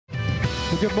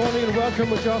Well, good morning and welcome.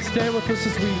 Would y'all stand with us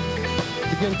as we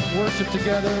begin worship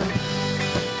together?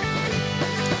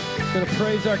 Going to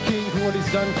praise our King for what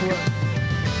he's done for us.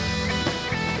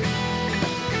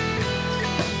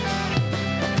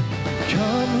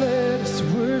 Come, let us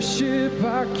worship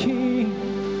our King.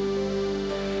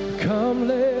 Come,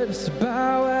 let us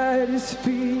bow at his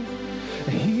feet.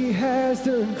 He has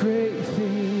done great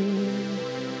things.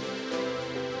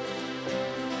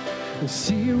 And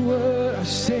see what our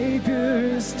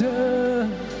Savior has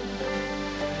done.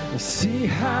 And see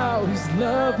how his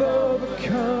love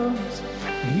overcomes.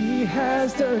 He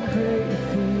has done great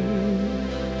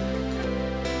things.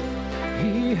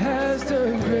 He has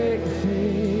done great things.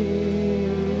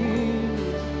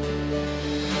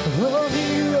 Oh,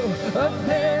 hero of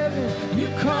heaven, you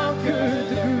conquered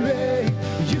the grave.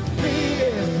 You freed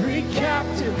every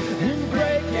captive and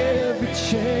break every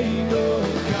chain. Oh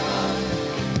God,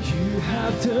 you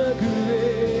have done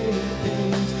great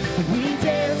things. We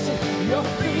dance at your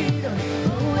freedom,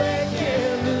 awake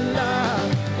and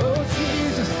alive. Oh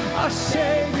Jesus, our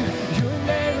Savior, your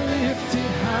name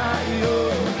lifted high.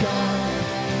 Oh God,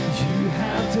 you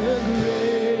have done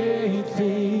great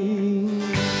things.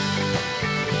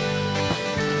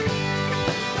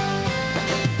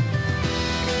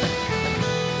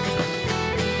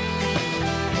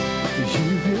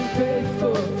 You've been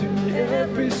faithful through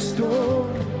every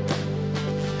storm.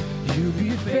 You'll be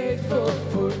faithful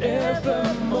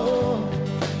forevermore.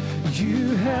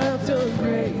 You have done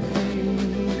great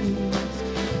things.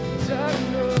 I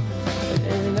know,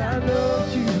 and I know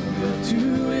you will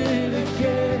do it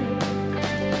again.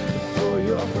 For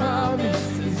your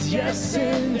promise is yes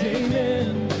and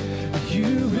amen.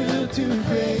 You will do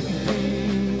great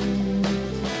things.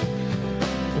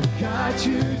 God,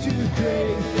 you do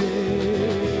great things.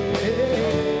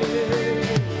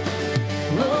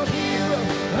 Oh, hero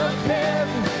of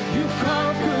heaven, you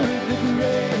conquered the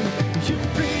grave. You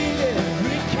freed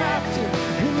every captive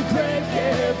and break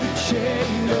every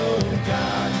chain. Oh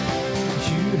God,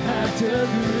 you have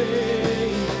done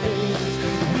great things.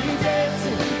 We dance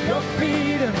in your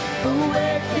freedom,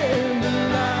 awake and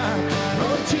alive.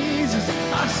 Oh Jesus,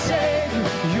 our Savior,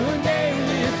 your name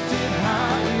lifted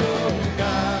high. Oh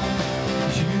God,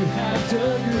 you have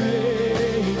done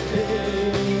great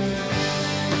things.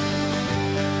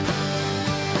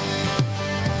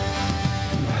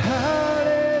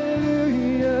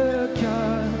 Hallelujah,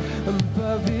 God,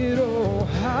 above it all.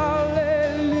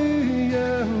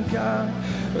 Hallelujah, God,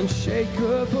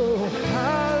 unshakable.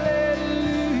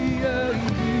 Hallelujah,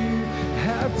 you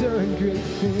have done great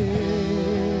things.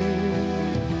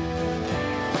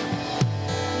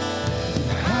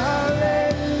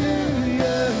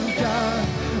 Hallelujah, God,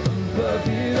 above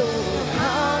it all.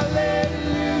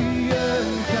 Hallelujah,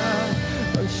 God,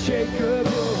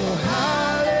 unshakable.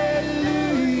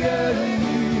 Hallelujah,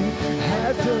 you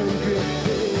have done great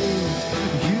things.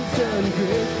 You've done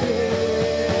great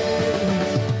things.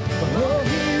 Oh,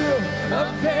 hero of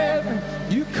heaven,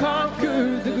 you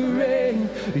conquered the grave.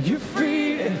 You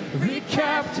freed every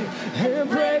captive and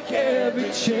break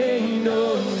every chain.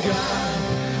 Oh God,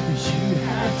 you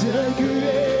have done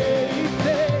great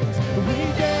things. We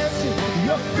dance in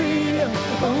your freedom,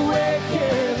 awake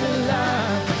and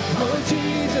alive. Oh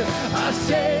Jesus, our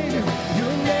Savior,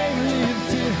 your name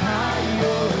lifted high.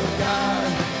 Oh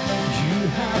God, you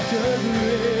have done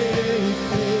great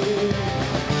things.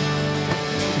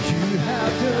 You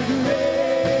have done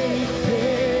great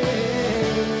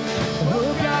things. Oh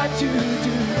God, you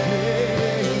do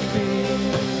great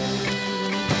things.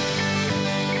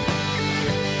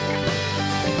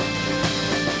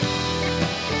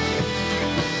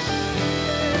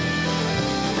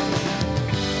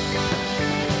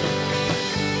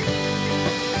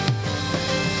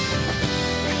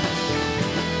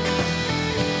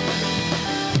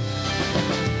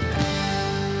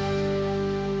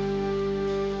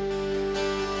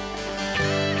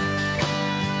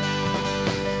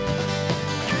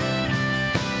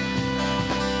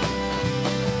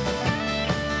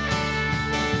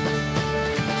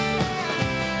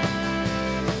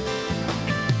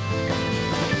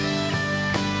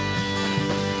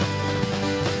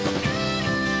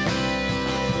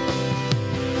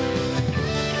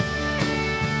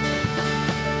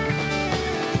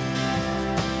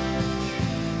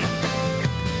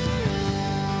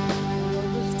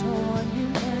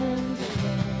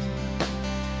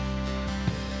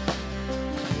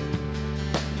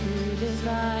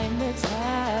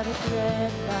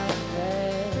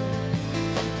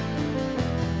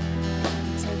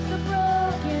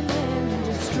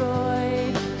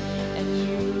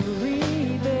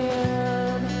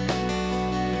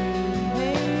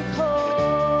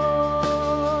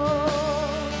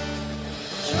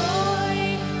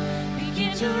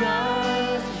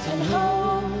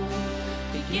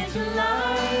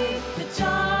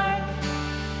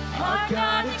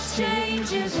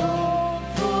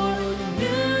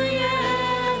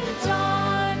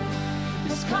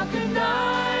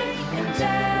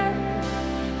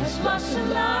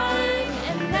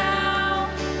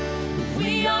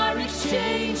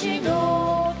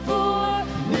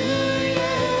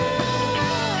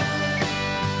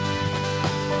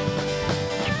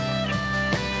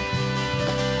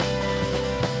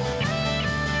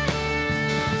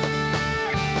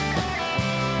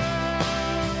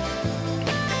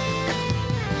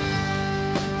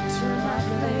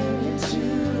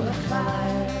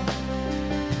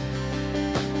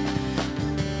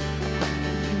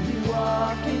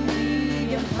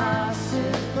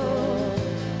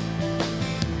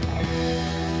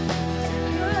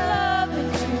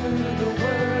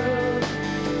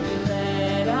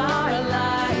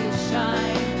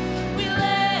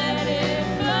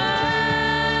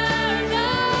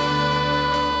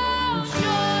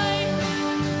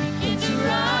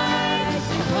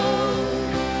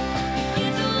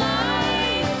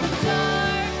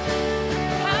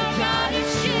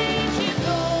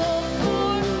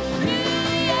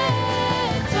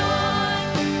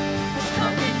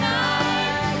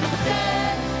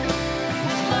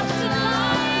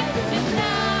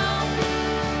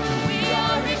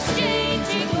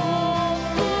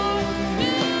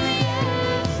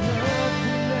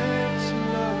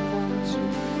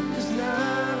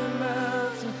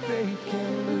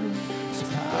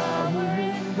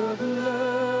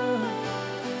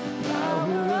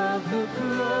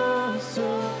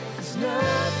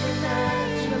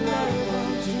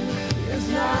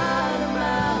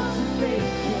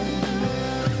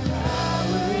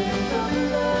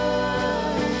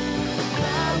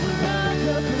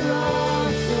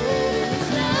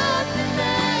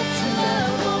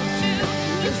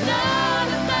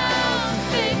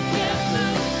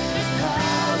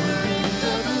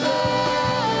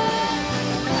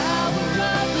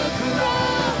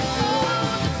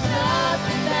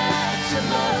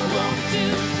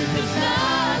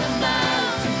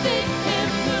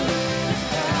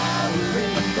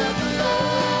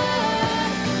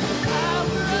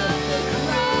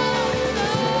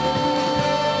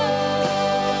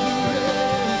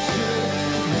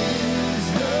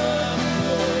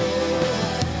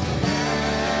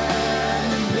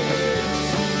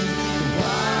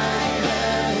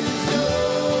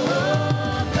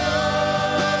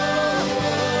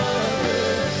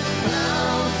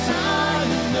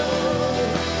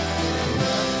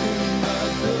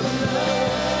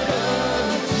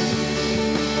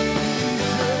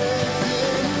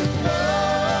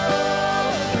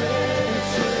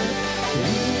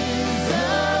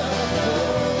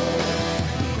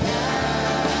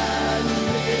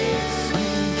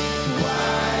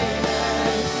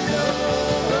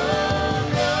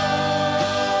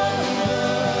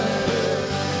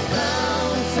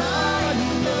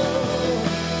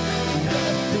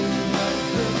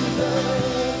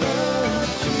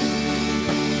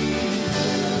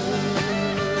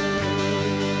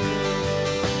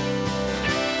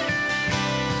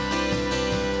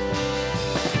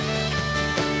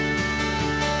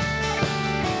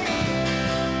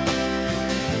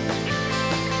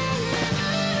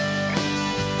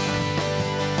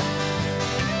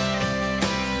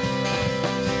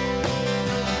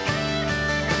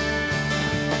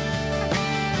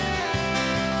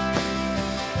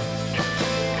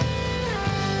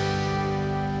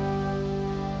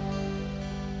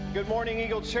 Good morning,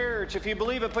 Eagle Church. If you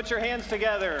believe it, put your hands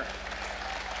together.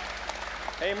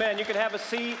 Amen. You can have a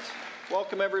seat.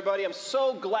 Welcome, everybody. I'm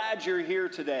so glad you're here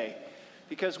today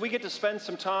because we get to spend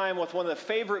some time with one of the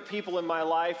favorite people in my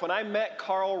life. When I met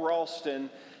Carl Ralston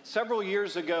several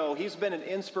years ago, he's been an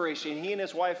inspiration. He and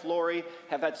his wife, Lori,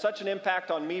 have had such an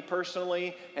impact on me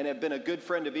personally and have been a good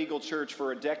friend of Eagle Church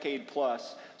for a decade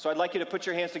plus. So I'd like you to put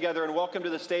your hands together and welcome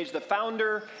to the stage the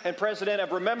founder and president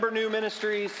of Remember New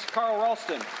Ministries, Carl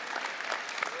Ralston.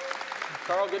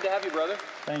 Carl, good to have you, brother.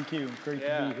 Thank you. Great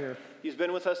to be here. He's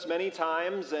been with us many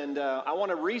times, and I want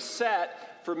to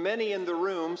reset for many in the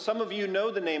room. Some of you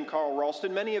know the name Carl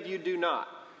Ralston, many of you do not.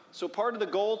 So part of the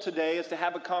goal today is to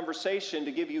have a conversation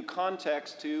to give you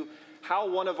context to how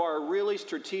one of our really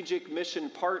strategic mission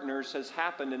partners has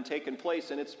happened and taken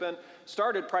place. And it's been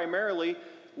started primarily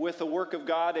with the work of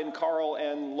God in Carl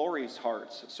and Lori's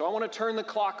hearts. So I want to turn the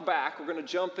clock back. We're going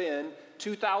to jump in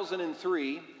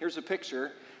 2003. Here's a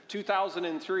picture.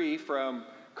 2003 from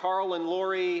Carl and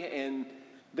Lori, and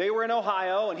they were in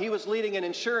Ohio, and he was leading an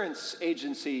insurance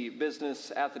agency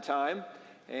business at the time,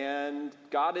 and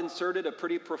God inserted a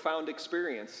pretty profound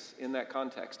experience in that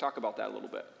context. Talk about that a little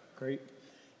bit. Great.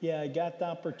 Yeah, I got the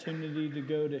opportunity to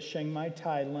go to Chiang Mai,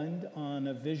 Thailand on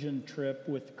a vision trip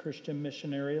with the Christian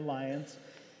Missionary Alliance,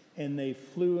 and they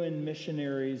flew in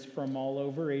missionaries from all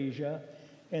over Asia,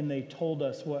 and they told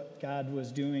us what God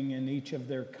was doing in each of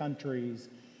their countries.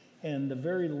 And the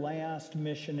very last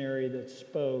missionary that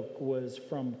spoke was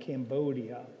from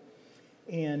Cambodia.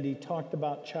 And he talked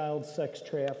about child sex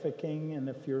trafficking. And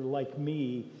if you're like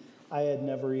me, I had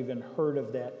never even heard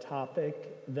of that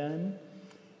topic then.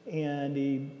 And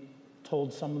he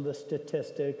told some of the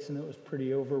statistics, and it was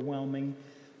pretty overwhelming.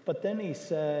 But then he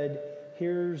said,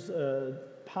 here's a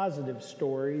positive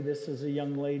story. This is a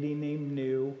young lady named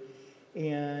New.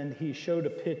 And he showed a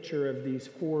picture of these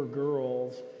 4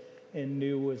 girls, and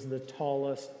New was the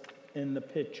tallest in the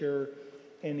picture.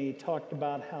 And he talked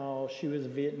about how she was a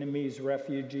Vietnamese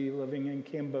refugee living in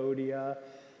Cambodia.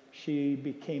 She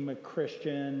became a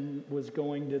Christian, was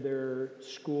going to their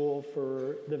school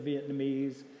for the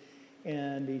Vietnamese.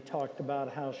 And he talked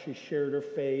about how she shared her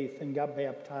faith and got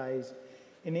baptized.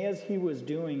 And as he was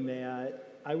doing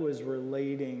that, I was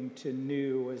relating to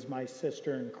New as my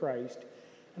sister in Christ.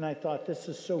 And I thought, this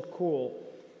is so cool.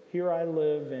 Here I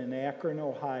live in Akron,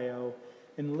 Ohio,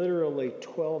 and literally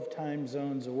 12 time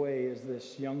zones away is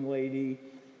this young lady.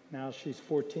 Now she's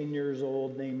 14 years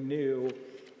old, named New,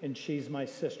 and she's my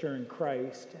sister in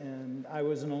Christ. And I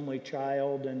was an only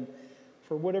child, and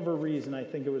for whatever reason, I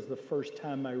think it was the first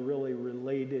time I really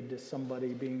related to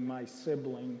somebody being my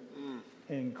sibling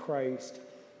in Christ.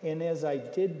 And as I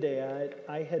did that,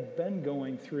 I had been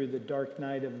going through the dark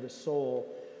night of the soul,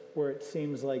 where it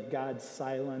seems like God's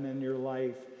silent in your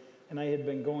life. And I had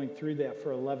been going through that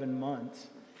for 11 months.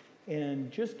 And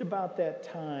just about that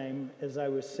time, as I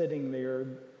was sitting there,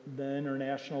 the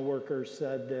international worker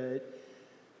said that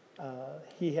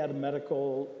he had a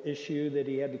medical issue, that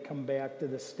he had to come back to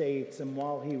the States. And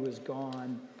while he was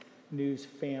gone, New's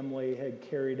family had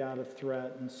carried out a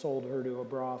threat and sold her to a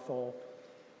brothel.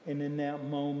 And in that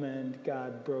moment,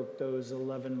 God broke those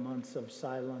 11 months of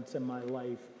silence in my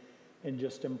life and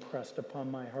just impressed upon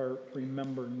my heart,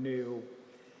 remember New.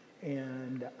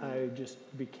 And I just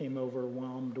became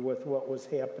overwhelmed with what was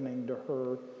happening to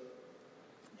her.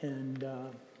 And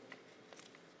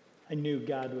I knew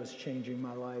God was changing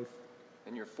my life.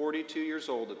 And you're 42 years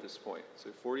old at this point. So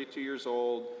 42 years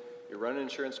old, you're running an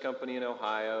insurance company in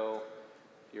Ohio,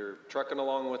 you're trucking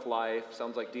along with life,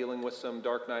 sounds like dealing with some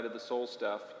dark night of the soul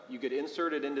stuff. You get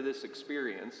inserted into this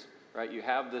experience, right? You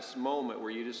have this moment where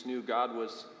you just knew God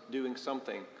was doing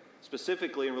something,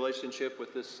 specifically in relationship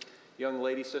with this young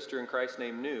lady sister in Christ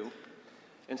named New,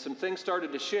 and some things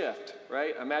started to shift,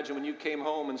 right? Imagine when you came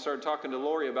home and started talking to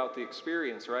Lori about the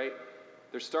experience, right?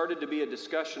 There started to be a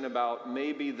discussion about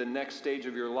maybe the next stage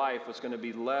of your life was going to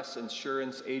be less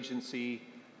insurance agency,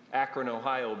 Akron,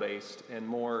 Ohio based, and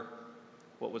more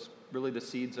what was really the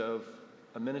seeds of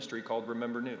a ministry called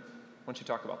Remember New. Why don't you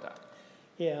talk about that?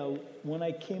 Yeah, when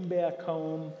I came back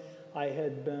home, I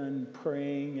had been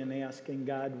praying and asking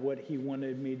God what he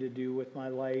wanted me to do with my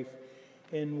life.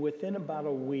 And within about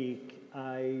a week,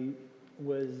 I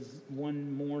was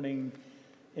one morning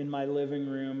in my living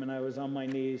room, and I was on my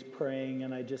knees praying,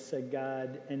 and I just said,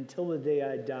 God, until the day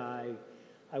I die,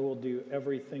 I will do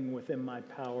everything within my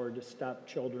power to stop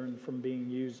children from being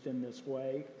used in this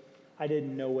way. I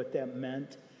didn't know what that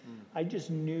meant. I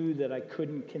just knew that I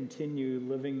couldn't continue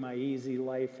living my easy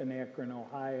life in Akron,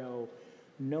 Ohio,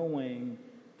 knowing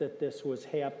that this was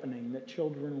happening, that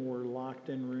children were locked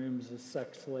in rooms as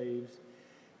sex slaves.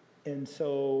 And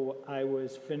so I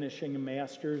was finishing a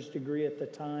master's degree at the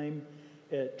time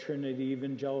at Trinity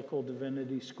Evangelical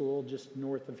Divinity School, just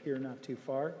north of here, not too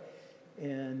far.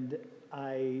 And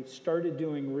I started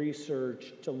doing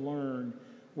research to learn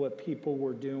what people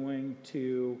were doing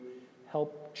to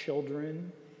help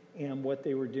children and what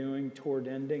they were doing toward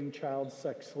ending child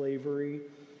sex slavery.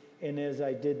 And as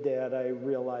I did that, I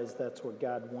realized that's what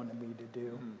God wanted me to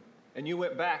do. Mm-hmm. And you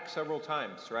went back several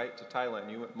times, right, to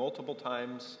Thailand. You went multiple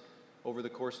times over the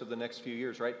course of the next few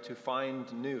years, right, to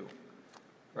find new,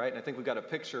 right? And I think we got a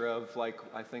picture of, like,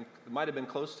 I think it might have been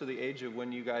close to the age of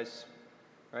when you guys,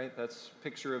 right? That's a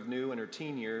picture of New in her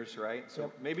teen years, right? So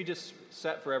yep. Maybe just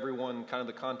set for everyone kind of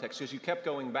the context, because you kept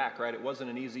going back, right? It wasn't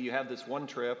an easy, you had this one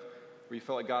trip where you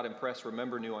felt like God impressed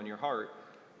Remember New on your heart,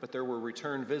 but there were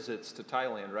return visits to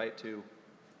Thailand, right, to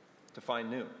find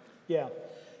New. Yeah,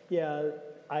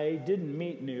 I didn't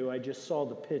meet New, I just saw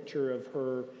the picture of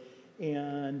her,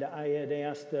 and I had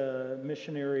asked the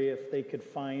missionary if they could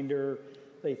find her.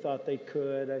 They thought they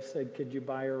could. I said, could you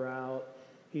buy her out?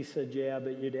 He said, yeah,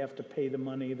 but you'd have to pay the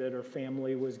money that her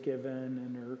family was given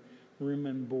and her room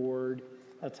and board.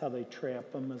 That's how they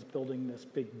trap them, is building this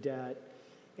big debt.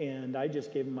 And I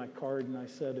just gave him my card and I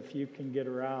said, if you can get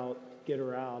her out.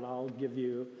 I'll give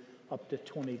you up to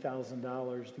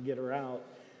 $20,000 to get her out.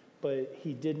 But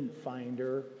he didn't find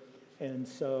her. And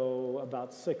so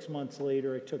about 6 months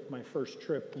later, I took my first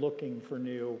trip looking for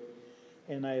New.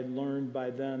 And I had learned by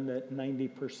then that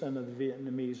 90% of the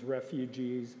Vietnamese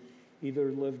refugees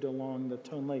either lived along the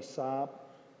Tonle Sap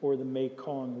or the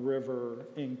Mekong River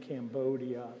in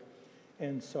Cambodia.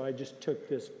 And so I just took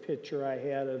this picture I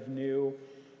had of New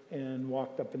and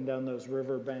walked up and down those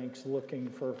riverbanks looking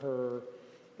for her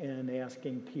and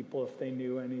asking people if they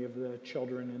knew any of the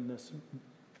children in this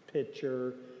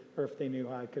picture or if they knew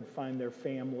how I could find their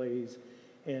families.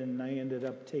 And I ended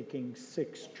up taking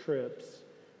 6 trips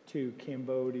to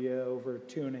Cambodia over a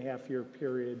 2.5-year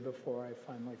period before I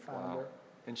finally found her.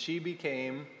 And she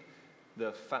became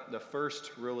the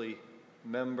first really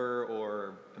member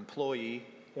or employee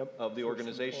of the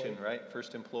organization, right?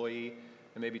 First employee.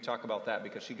 And maybe talk about that,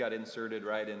 because she got inserted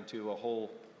right into a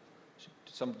whole,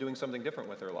 doing something different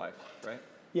with her life, right?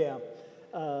 Yeah.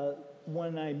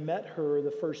 When I met her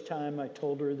the first time, I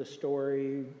told her the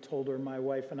story, told her my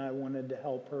wife and I wanted to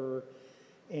help her,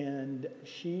 and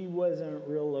she wasn't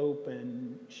real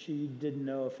open. She didn't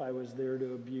know if I was there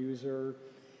to abuse her,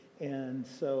 and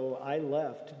so I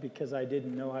left because I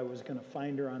didn't know I was going to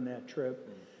find her on that trip.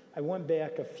 I went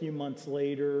back a few months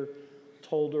later,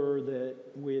 told her that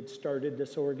we had started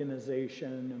this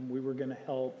organization and we were going to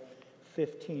help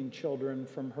 15 children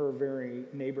from her very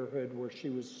neighborhood where she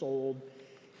was sold.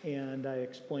 And I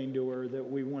explained to her that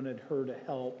we wanted her to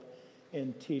help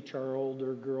and teach our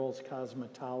older girls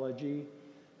cosmetology.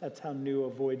 That's how New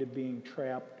avoided being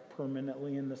trapped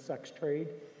permanently in the sex trade.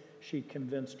 She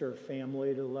convinced her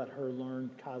family to let her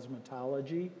learn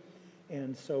cosmetology.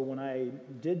 And so when I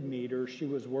did meet her, she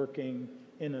was working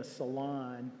in a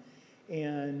salon.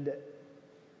 And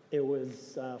it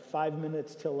was 5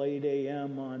 minutes till 8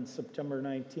 a.m. on September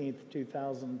 19th,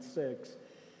 2006.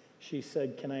 She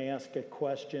said, can I ask a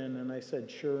question? And I said,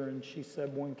 sure. And she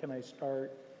said, when can I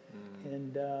start?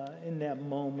 And in that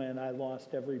moment, I lost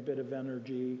every bit of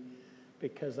energy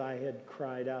because I had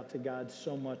cried out to God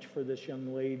so much for this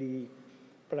young lady.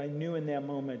 But I knew in that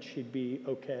moment she'd be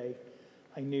okay.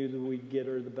 I knew that we'd get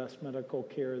her the best medical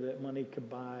care that money could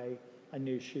buy. I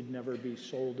knew she'd never be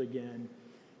sold again.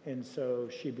 And so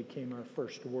she became our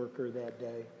first worker that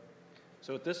day.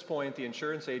 So at this point, the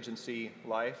insurance agency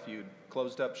life, you'd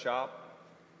closed up shop,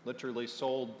 literally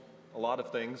sold a lot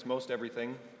of things, most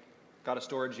everything, got a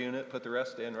storage unit, put the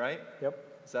rest in, right?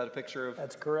 Yep. Is that a picture of?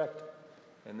 That's correct.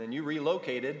 And then you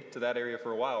relocated to that area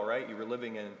for a while, right? You were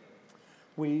living in?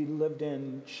 We lived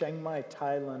in Chiang Mai,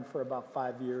 Thailand for about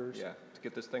 5 years. Yeah, to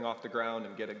get this thing off the ground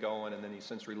and get it going, and then you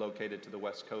since relocated to the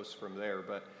West Coast from there.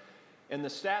 But in the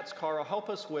stats, Carl, help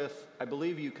us with, I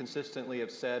believe you consistently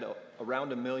have said around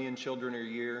 1 million children a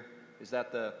year. Is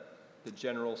that the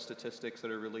general statistics that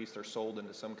are released or sold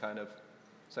into some kind of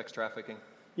sex trafficking?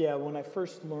 Yeah, when I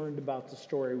first learned about the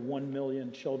story, 1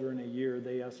 million children a year,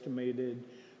 they estimated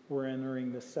were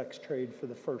entering the sex trade for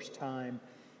the first time.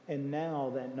 And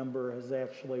now that number has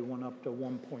actually went up to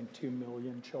 1.2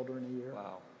 million children a year.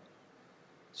 Wow.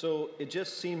 So it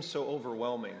just seems so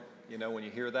overwhelming, when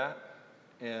you hear that.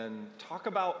 And talk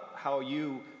about how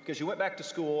because you went back to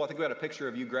school. I think we had a picture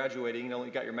of you graduating.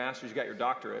 You got your master's, you got your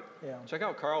doctorate. Yeah. Check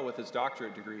out Carl with his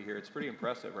doctorate degree here. It's pretty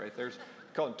impressive, right? We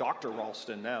call him Dr.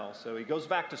 Ralston now. So he goes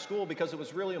back to school because it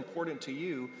was really important to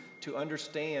you to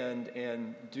understand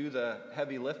and do the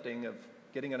heavy lifting of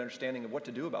getting an understanding of what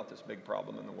to do about this big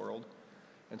problem in the world.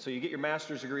 And so you get your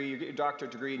master's degree, you get your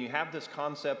doctorate degree, and you have this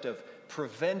concept of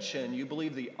prevention. You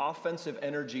believe the offensive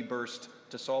energy burst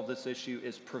to solve this issue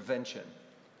is prevention.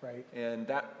 Right. And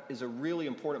that is a really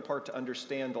important part to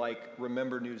understand, like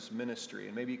Remember News ministry.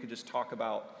 And maybe you could just talk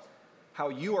about how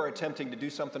you are attempting to do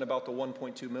something about the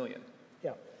 1.2 million.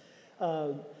 Yeah.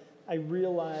 I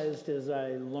realized as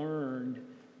I learned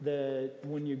that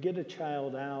when you get a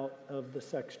child out of the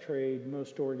sex trade,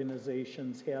 most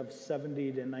organizations have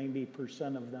 70 to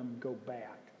 90% of them go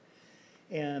back.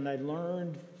 And I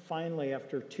learned finally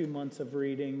after 2 months of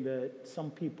reading that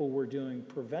some people were doing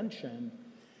prevention,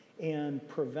 and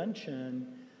prevention,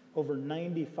 over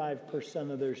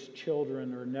 95% of those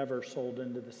children are never sold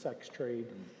into the sex trade.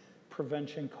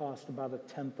 Prevention costs about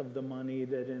 1/10 of the money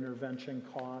that intervention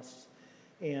costs.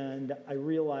 And I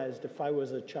realized if I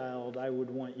was a child, I would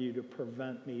want you to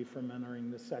prevent me from entering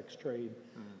the sex trade,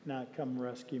 not come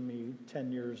rescue me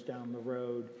 10 years down the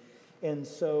road. And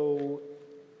so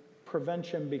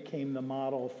prevention became the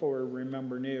model for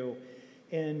Remember New.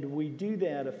 And we do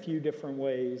that a few different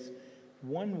ways.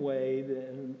 One way,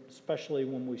 especially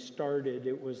when we started,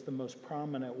 it was the most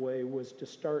prominent way, was to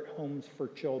start homes for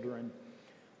children,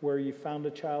 where you found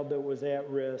a child that was at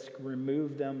risk,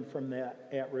 removed them from that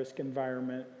at-risk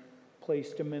environment,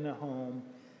 placed them in a home,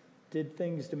 did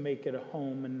things to make it a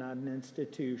home and not an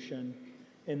institution,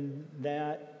 and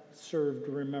that served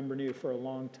Remember New for a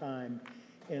long time.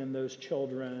 And those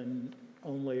children,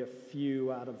 only a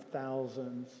few out of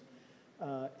thousands,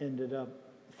 ended up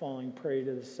falling prey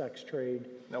to the sex trade.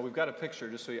 Now we've got a picture,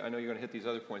 just so I know you're going to hit these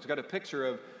other points. We've got a picture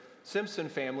of Simpson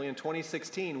family in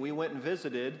 2016. We went and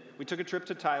visited. We took a trip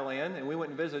to Thailand, and we went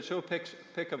and visited. Show a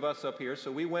pic of us up here.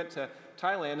 So we went to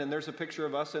Thailand, and there's a picture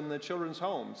of us in the children's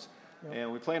homes. Yep.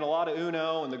 And we're playing a lot of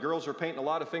Uno, and the girls are painting a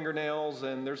lot of fingernails,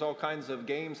 and there's all kinds of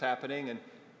games happening, and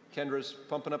Kendra's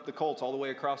pumping up the Colts all the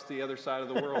way across the other side of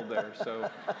the world there. So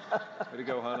way to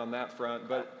go, hon, on that front.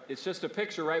 But it's just a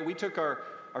picture, right? We took our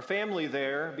family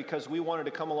there because we wanted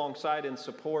to come alongside and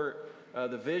support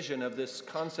the vision of this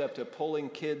concept of pulling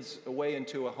kids away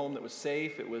into a home that was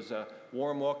safe. It was a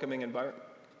warm, welcoming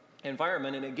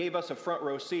environment, and it gave us a front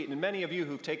row seat. And many of you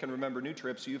who've taken Remember New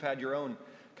trips, you've had your own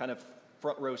kind of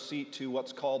front row seat to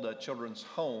what's called a children's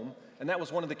home. And that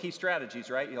was one of the key strategies,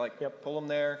 right? You pull them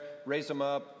there, raise them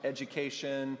up,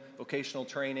 education, vocational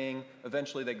training.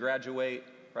 Eventually they graduate,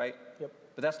 right? Yep.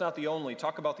 But that's not the only.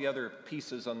 Talk about the other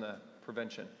pieces on the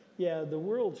prevention. Yeah, the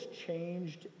world's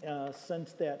changed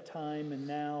since that time, and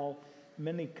now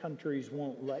many countries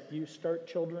won't let you start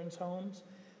children's homes.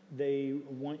 They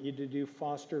want you to do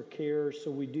foster care,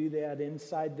 so we do that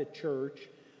inside the church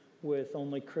with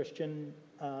only Christian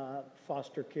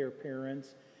foster care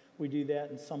parents. We do that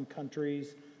in some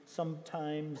countries.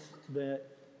 Sometimes the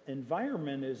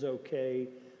environment is okay,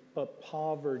 but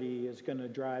poverty is going to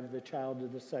drive the child to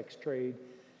the sex trade.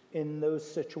 In those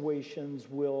situations,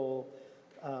 we'll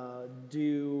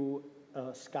do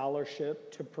a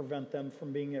scholarship to prevent them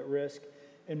from being at risk.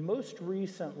 And most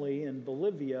recently in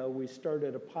Bolivia, we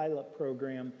started a pilot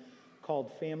program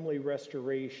called Family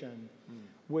Restoration,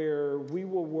 where we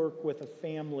will work with a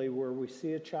family where we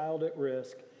see a child at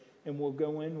risk, and we'll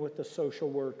go in with the social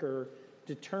worker,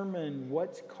 determine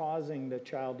what's causing the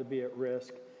child to be at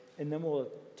risk, and then we'll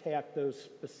attack those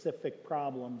specific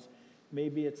problems.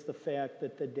 Maybe it's the fact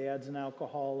that the dad's an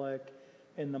alcoholic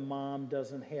and the mom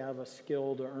doesn't have a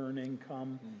skill to earn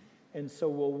income. And so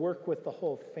we'll work with the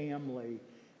whole family.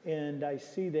 And I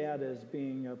see that as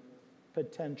being a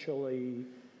potentially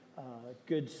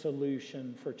good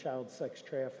solution for child sex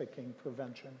trafficking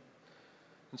prevention.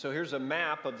 And so here's a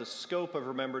map of the scope of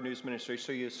Remember News Ministry.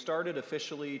 So you started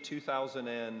officially 2000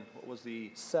 and what was the?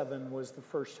 7 was the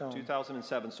first home.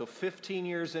 2007. So 15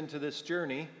 years into this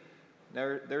journey,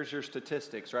 there's your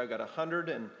statistics, right? We've got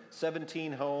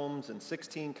 117 homes in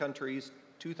 16 countries.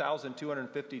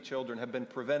 2,250 children have been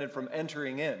prevented from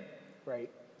entering in. Right.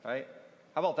 Right?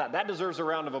 How about that? That deserves a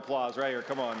round of applause right here.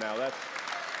 Come on now.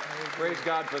 Praise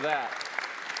God for that.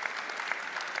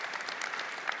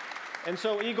 And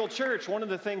so Eagle Church, one of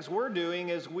the things we're doing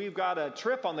is we've got a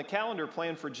trip on the calendar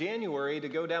planned for January to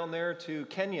go down there to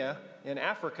Kenya in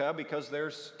Africa because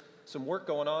there's some work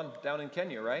going on down in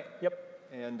Kenya, right? Yep.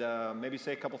 And maybe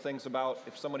say a couple things about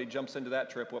if somebody jumps into that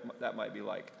trip, what that might be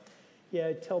like. Yeah,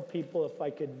 I tell people if I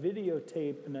could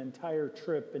videotape an entire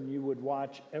trip and you would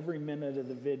watch every minute of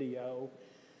the video,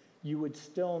 you would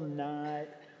still not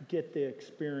get the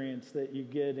experience that you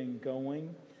get in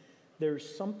going.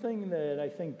 There's something that I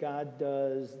think God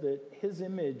does, that His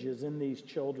image is in these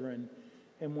children.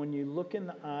 And when you look in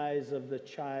the eyes of the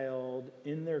child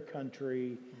in their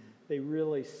country, they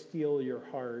really steal your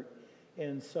heart.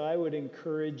 And so I would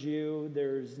encourage you,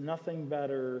 there's nothing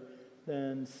better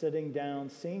than sitting down,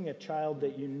 seeing a child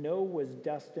that you know was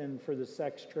destined for the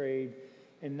sex trade,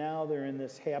 and now they're in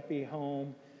this happy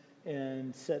home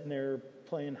and sitting there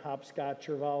playing hopscotch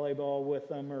or volleyball with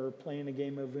them or playing a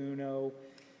game of Uno.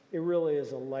 It really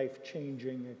is a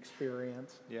life-changing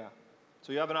experience. Yeah.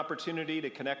 So you have an opportunity to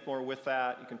connect more with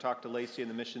that. You can talk to Lacey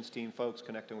and the missions team folks,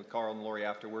 connecting with Carl and Lori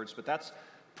afterwards. But that's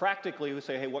practically, we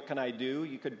say, hey, what can I do?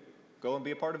 You could go and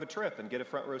be a part of a trip and get a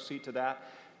front row seat to that.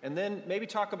 And then maybe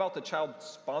talk about the child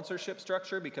sponsorship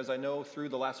structure, because I know through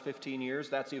the last 15 years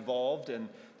that's evolved and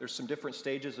there's some different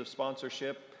stages of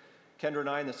sponsorship. Kendra and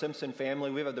I and the Simpson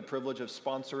family, we've had the privilege of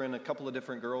sponsoring a couple of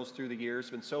different girls through the years.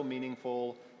 It's been so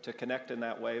meaningful to connect in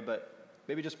that way, but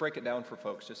maybe just break it down for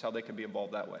folks, just how they can be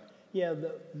involved that way. Yeah,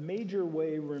 the major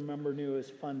way Remember New is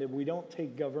funded, we don't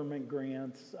take government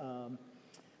grants,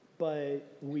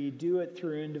 but we do it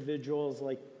through individuals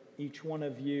like each one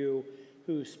of you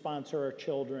who sponsor our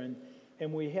children.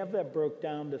 And we have that broke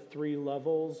down to 3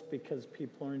 levels because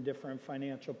people are in different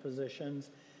financial positions.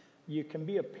 You can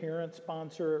be a parent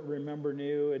sponsor at Remember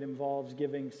New. It involves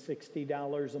giving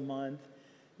 $60 a month.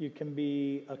 You can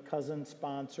be a cousin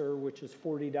sponsor, which is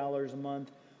 $40 a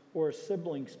month, or a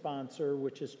sibling sponsor,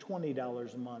 which is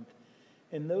 $20 a month.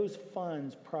 And those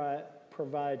funds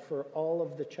provide for all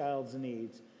of the child's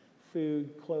needs: food,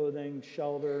 clothing,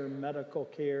 shelter, medical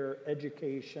care,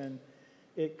 education.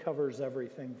 It covers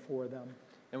everything for them.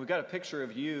 And we've got a picture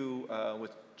of you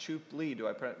with Chup Lee. Do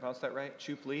I pronounce that right?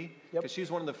 Chup Lee? Yep. Because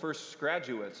she's one of the first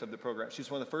graduates of the program. She's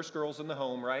one of the first girls in the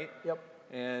home, right? Yep.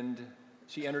 And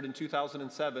she entered in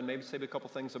 2007. Maybe say a couple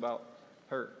things about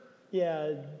her.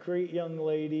 Yeah, great young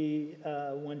lady.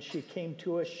 When she came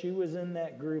to us, she was in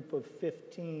that group of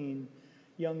 15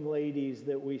 young ladies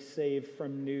that we saved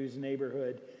from New's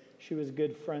neighborhood. She was a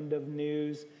good friend of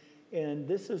New's. And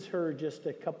this is her just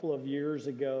a couple of years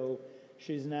ago.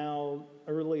 She's now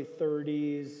early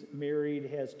 30s,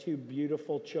 married, has 2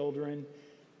 beautiful children.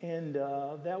 And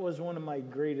that was one of my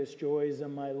greatest joys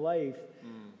in my life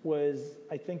was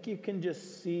I think you can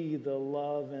just see the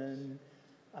love and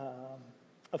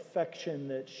affection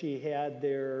that she had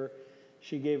there.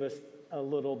 She gave us a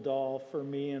little doll for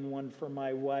me and one for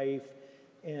my wife.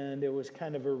 And it was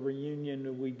kind of a reunion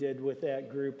that we did with that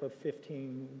group of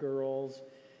 15 girls.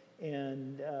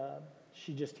 And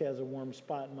she just has a warm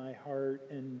spot in my heart.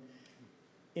 And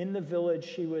in the village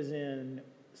she was in,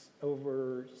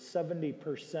 over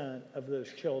 70% of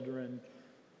those children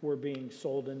were being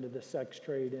sold into the sex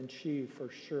trade, and she for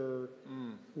sure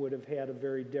would have had a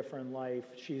very different life.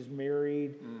 She's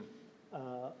married.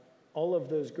 All of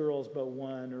those girls but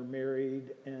one are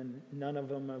married, and none of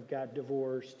them have got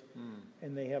divorced,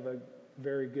 and they have a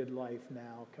very good life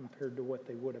now compared to what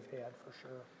they would have had for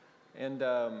sure. And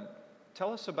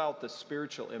tell us about the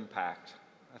spiritual impact.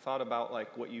 I thought about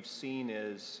like what you've seen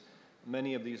is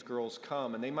many of these girls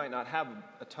come, and they might not have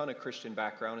a ton of Christian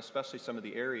background, especially some of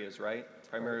the areas, right?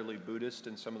 Primarily Buddhist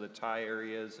in some of the Thai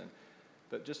areas,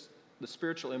 but just the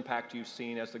spiritual impact you've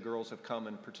seen as the girls have come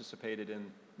and participated in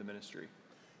the ministry.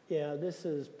 Yeah, this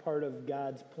is part of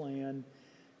God's plan.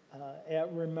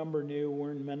 At Remember New,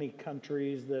 we're in many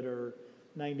countries that are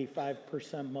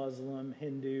 95% Muslim,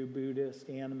 Hindu, Buddhist,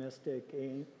 animistic,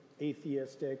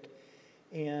 atheistic.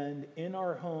 And in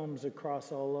our homes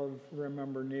across all of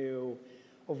Remember New,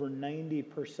 over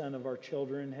 90% of our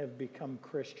children have become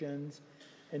Christians.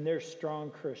 And they're strong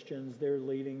Christians. They're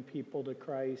leading people to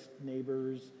Christ,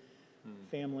 neighbors,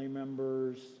 family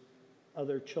members,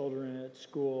 other children at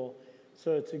school.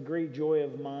 So it's a great joy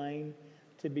of mine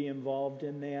to be involved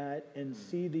in that and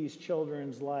see these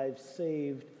children's lives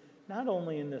saved, not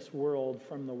only in this world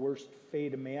from the worst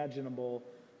fate imaginable,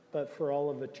 but for all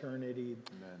of eternity.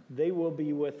 Amen. They will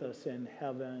be with us in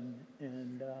heaven,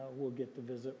 and we'll get to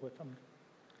visit with them.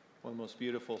 One of the most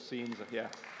beautiful scenes, yeah.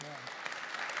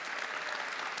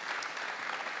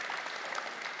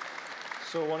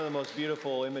 So one of the most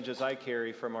beautiful images I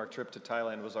carry from our trip to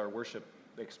Thailand was our worship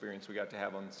experience we got to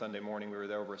have on Sunday morning. We were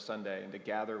there over a Sunday, and to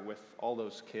gather with all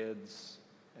those kids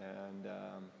and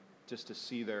just to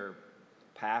see their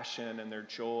passion and their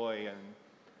joy and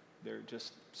their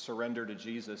just surrender to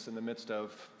Jesus in the midst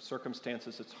of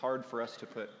circumstances it's hard for us to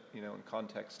put, in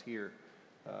context here.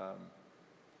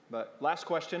 But last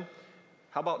question,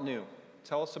 how about New?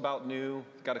 Tell us about New.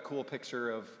 Got a cool picture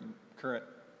of current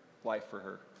life for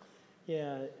her.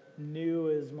 Yeah, New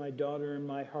is my daughter in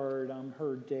my heart. I'm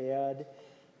her dad,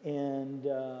 and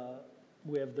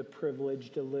we have the privilege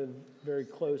to live very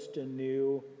close to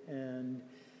New, and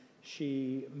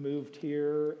she moved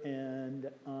here, and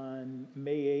on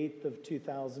May 8th of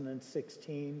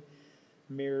 2016,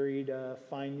 married a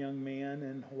fine young man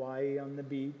in Hawaii on the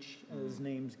beach. His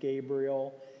name's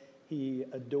Gabriel. He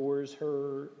adores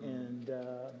her and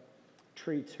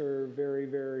treats her very,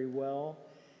 very well.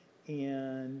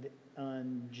 And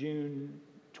on June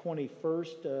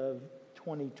 21st of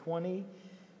 2020,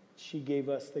 she gave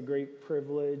us the great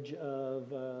privilege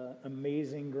of an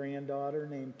amazing granddaughter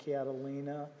named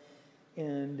Catalina.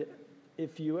 And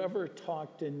if you ever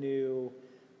talk to New,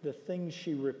 the thing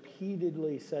she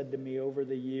repeatedly said to me over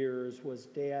the years was,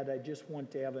 "Dad, I just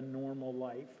want to have a normal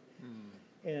life."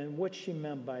 And what she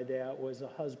meant by that was a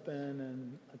husband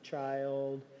and a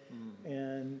child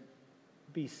and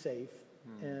be safe.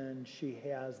 And she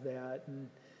has that. And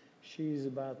she's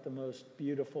about the most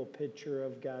beautiful picture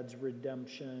of God's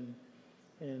redemption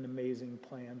and amazing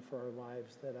plan for our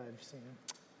lives that I've seen.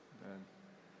 Amen.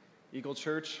 Eagle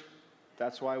Church,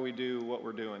 that's why we do what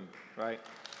we're doing, right?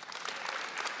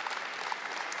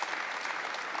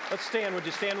 Let's stand. Would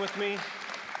you stand with me? I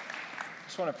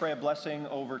just want to pray a blessing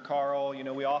over Carl. You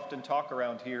know, we often talk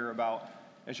around here about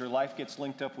as your life gets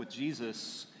linked up with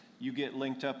Jesus, you get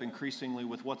linked up increasingly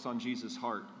with what's on Jesus'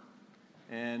 heart.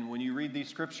 And when you read these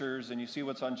scriptures and you see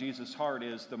what's on Jesus' heart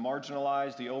is the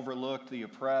marginalized, the overlooked, the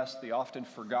oppressed, the often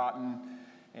forgotten.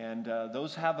 And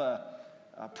those have a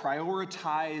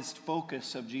prioritized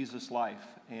focus of Jesus' life.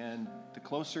 And the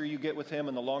closer you get with him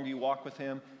and the longer you walk with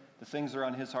him, the things that are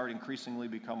on his heart increasingly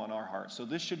become on our heart. So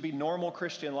this should be normal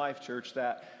Christian life, church,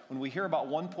 that when we hear about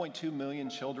 1.2 million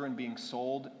children being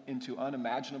sold into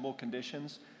unimaginable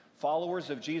conditions, followers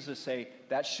of Jesus say,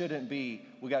 that shouldn't be,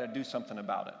 we got to do something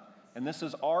about it. And this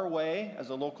is our way as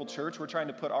a local church. We're trying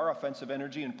to put our offensive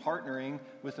energy in partnering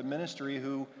with a ministry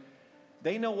who,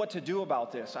 they know what to do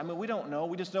about this. I mean, we don't know.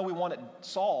 We just know we want it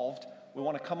solved. We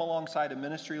want to come alongside a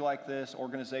ministry like this,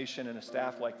 organization, and a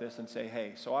staff like this and say,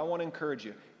 hey, so I want to encourage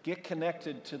you. Get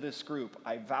connected to this group.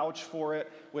 I vouch for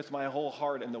it with my whole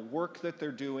heart and the work that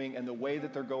they're doing and the way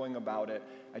that they're going about it.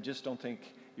 I just don't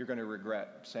think you're going to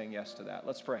regret saying yes to that.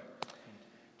 Let's pray.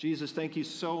 Jesus, thank you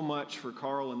so much for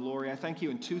Carl and Lori. I thank you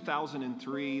in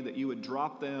 2003 that you would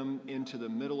drop them into the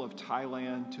middle of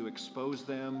Thailand to expose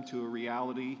them to a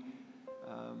reality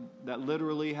that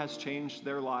literally has changed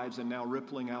their lives and now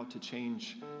rippling out to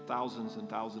change thousands and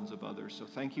thousands of others. So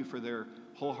thank you for their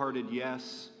wholehearted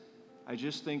yes. I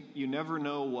just think you never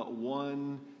know what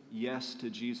one yes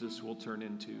to Jesus will turn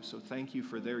into. So thank you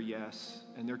for their yes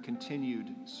and their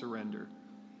continued surrender.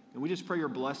 And we just pray your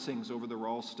blessings over the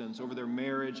Ralstons, over their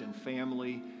marriage and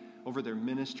family, over their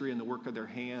ministry and the work of their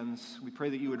hands. We pray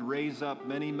that you would raise up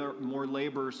many more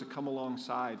laborers to come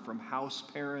alongside, from house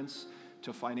parents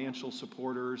to financial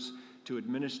supporters to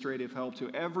administrative help to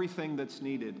everything that's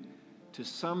needed. To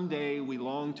someday we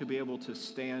long to be able to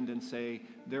stand and say,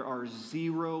 there are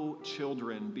 0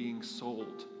 children being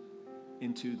sold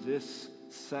into this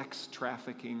sex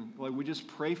trafficking. Like, we just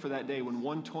pray for that day when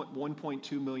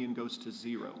 1.2 million goes to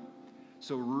 0.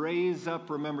 So raise up,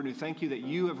 remember New. Thank you that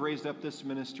you have raised up this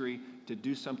ministry to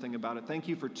do something about it. Thank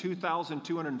you for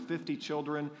 2,250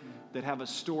 children that have a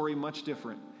story much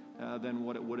different than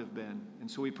what it would have been.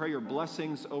 And so we pray your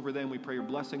blessings over them. We pray your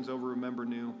blessings over Remember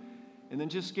New. And then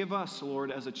just give us,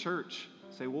 Lord, as a church,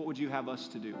 say, what would you have us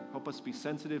to do? Help us be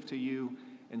sensitive to you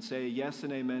and say yes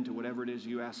and amen to whatever it is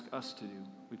you ask us to do.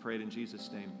 We pray it in Jesus'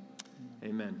 name.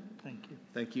 Amen. Thank you.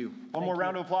 Thank you. One more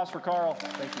round of applause for Carl.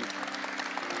 Thank you.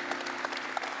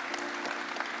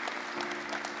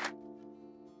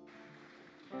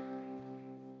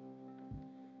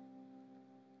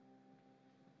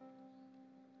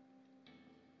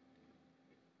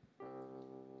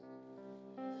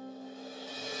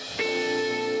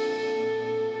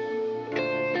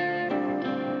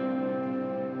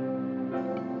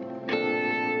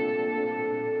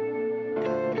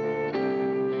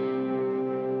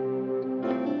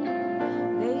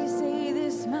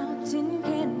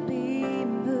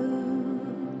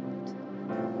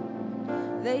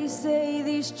 They say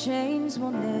these chains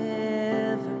will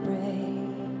never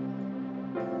break,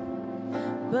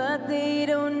 but they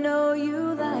don't know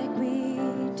you like we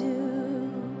do.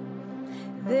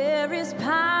 There is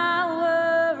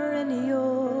power in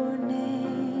your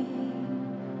name.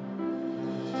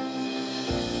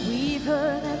 We've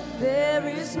heard that there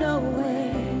is no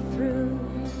way through.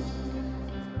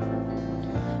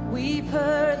 We've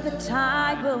heard the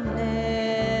tide will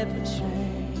never change.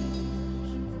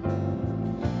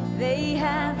 They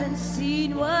haven't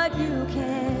seen what you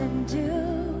can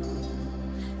do.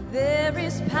 There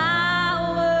is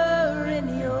power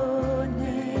in your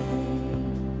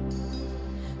name.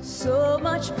 So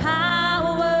much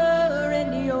power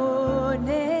in your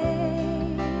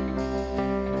name.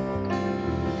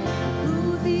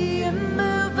 Move the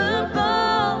immovable.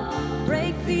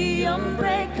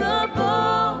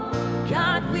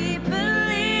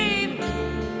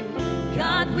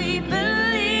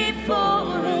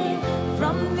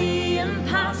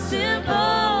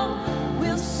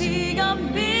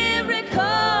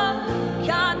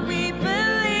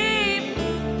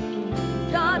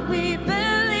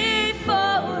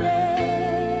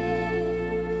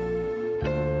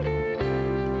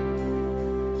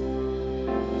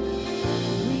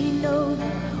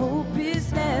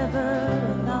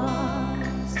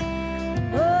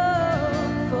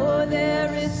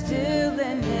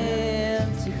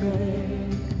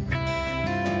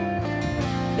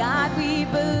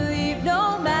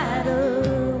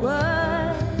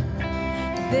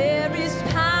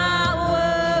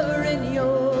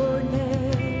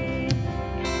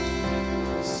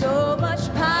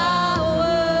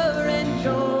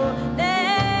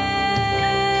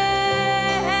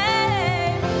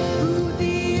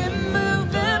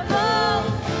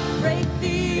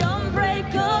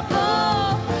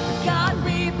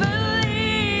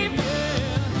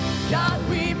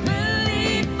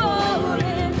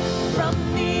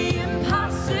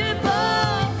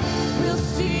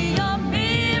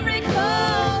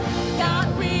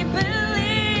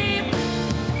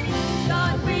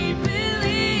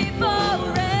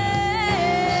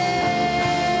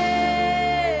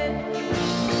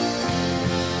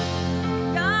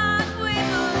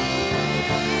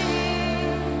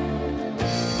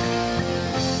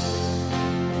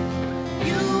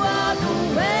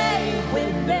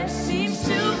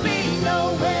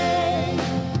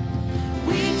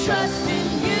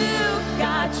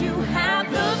 you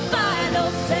have the final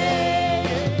say.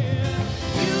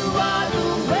 You are the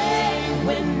way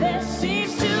when there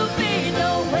seems to be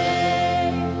no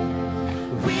way.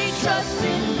 We trust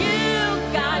in you,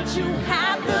 God, you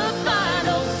have the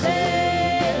final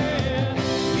say.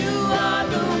 You are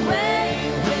the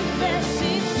way when there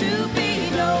seems to be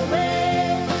no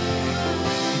way.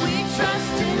 We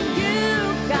trust in you,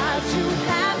 God, you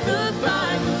have the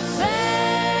final say.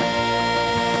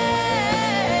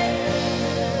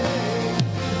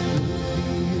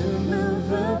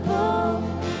 Immovable,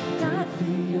 God,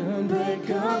 the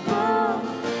unbreakable.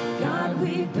 God,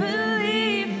 we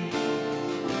believe.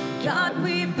 God,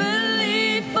 we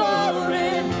believe for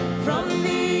it. From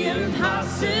the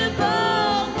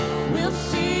impossible, we'll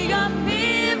see a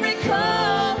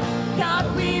miracle.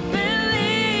 God, we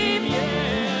believe.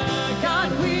 Yeah,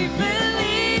 God, we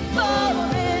believe for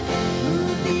it.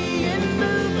 Move the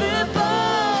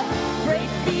immovable, break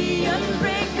the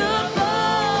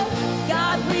unbreakable.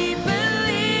 God, we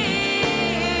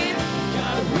believe.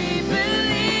 God, we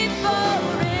believe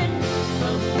for it.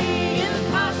 From the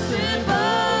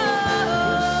impossible,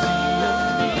 we'll see a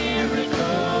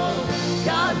miracle.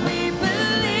 God, we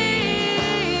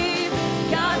believe.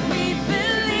 God, we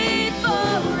believe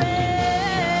for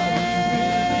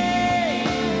it.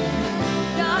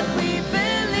 God, we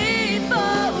believe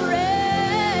for it.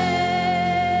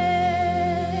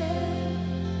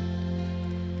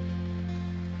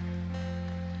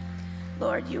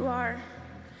 Lord, you are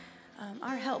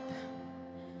our help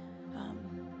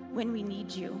when we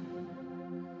need you.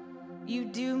 You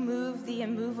do move the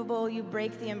immovable, you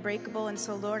break the unbreakable, and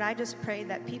so, Lord, I just pray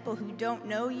that people who don't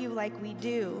know you like we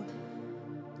do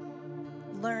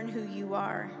learn who you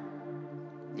are,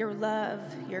 your love,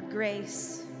 your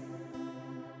grace,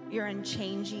 your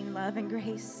unchanging love and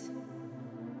grace.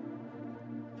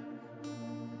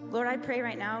 Lord, I pray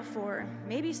right now for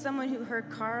maybe someone who heard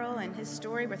Carl and his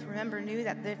story with Remember New,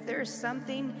 that if there is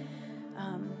something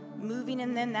moving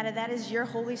in them, that is your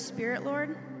Holy Spirit,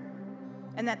 Lord,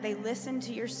 and that they listen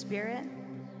to your Spirit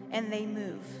and they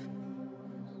move.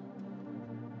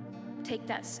 Take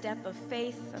that step of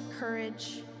faith, of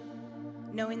courage,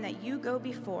 knowing that you go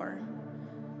before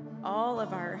all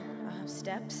of our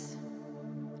steps,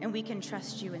 and we can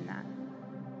trust you in that.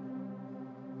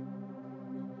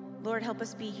 Lord, help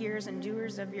us be hearers and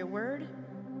doers of your word.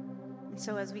 And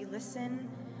so as we listen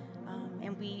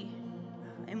and we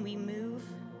move,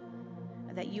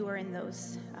 that you are in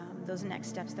those next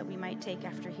steps that we might take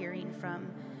after hearing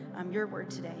from your word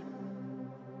today.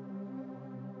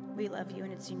 We love you,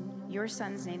 and it's in your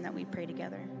Son's name that we pray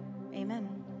together. Amen.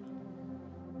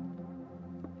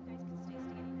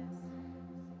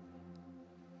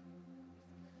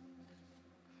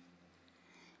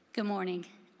 Good morning.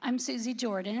 I'm Susie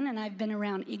Jordan, and I've been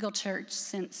around Eagle Church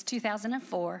since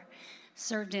 2004,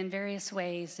 served in various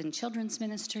ways in children's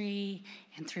ministry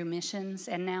and through missions,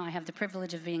 and now I have the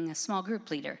privilege of being a small group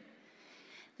leader.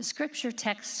 The scripture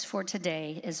text for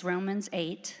today is Romans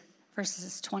 8,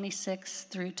 verses 26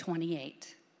 through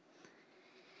 28.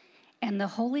 And the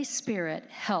Holy Spirit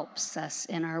helps us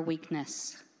in our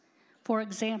weakness. For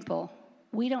example,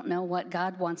 we don't know what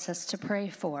God wants us to pray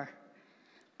for,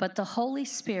 but the Holy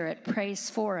Spirit prays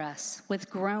for us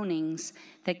with groanings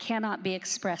that cannot be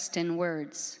expressed in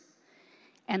words.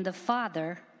 And the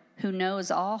Father, who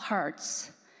knows all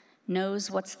hearts,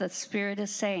 knows what the Spirit is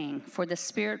saying, for the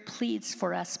Spirit pleads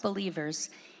for us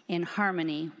believers in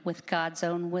harmony with God's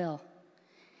own will.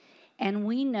 And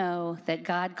we know that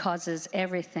God causes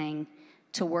everything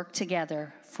to work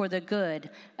together for the good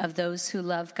of those who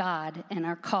love God and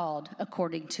are called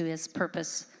according to his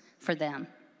purpose for them.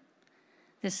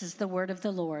 This is the word of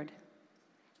the Lord.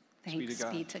 Thanks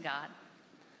be to God.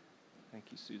 Thank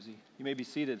you, Susie. You may be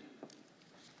seated.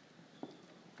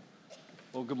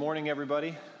 Well, good morning,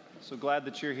 everybody. So glad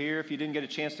that you're here. If you didn't get a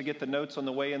chance to get the notes on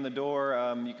the way in the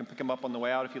door, you can pick them up on the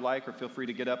way out if you like, or feel free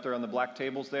to get up there on the black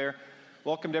tables there.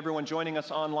 Welcome to everyone joining us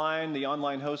online. The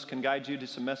online host can guide you to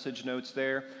some message notes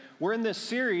there. We're in this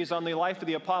series on the life of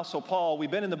the Apostle Paul. We've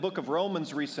been in the book of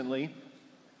Romans recently.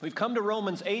 We've come to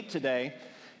Romans 8 today,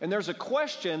 and there's a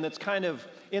question that's kind of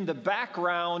in the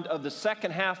background of the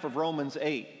second half of Romans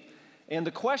 8. And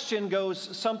the question goes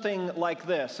something like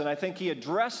this, and I think he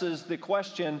addresses the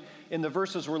question in the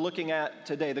verses we're looking at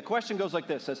today. The question goes like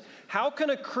this, says, how can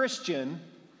a Christian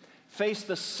face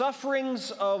the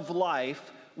sufferings of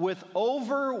life with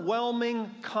overwhelming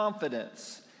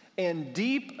confidence and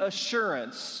deep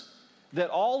assurance that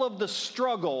all of the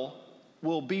struggle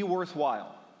will be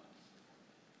worthwhile?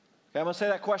 Okay, I'm going to say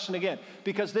that question again,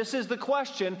 because this is the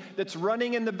question that's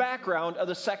running in the background of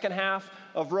the second half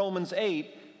of Romans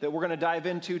 8. that we're going to dive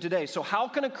into today. So how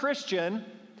can a Christian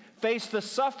face the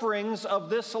sufferings of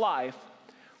this life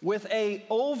with an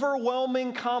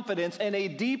overwhelming confidence and a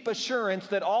deep assurance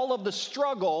that all of the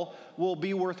struggle will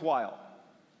be worthwhile?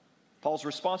 Paul's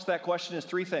response to that question is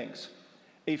three things: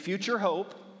 a future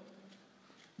hope,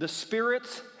 the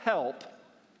Spirit's help,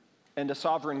 and a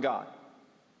sovereign God.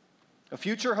 A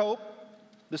future hope,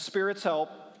 the Spirit's help,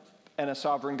 and a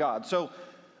sovereign God. So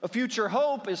a future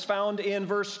hope is found in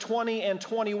verse 20 and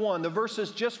 21. The verses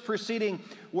just preceding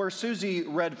where Susie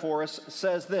read for us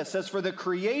says this, says, "For the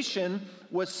creation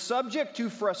was subject to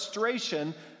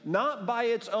frustration, not by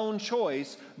its own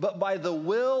choice, but by the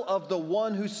will of the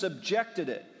one who subjected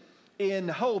it. In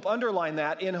hope," underline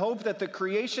that, in hope that the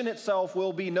creation itself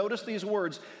will be, notice these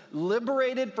words,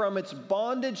 liberated from its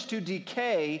bondage to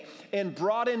decay and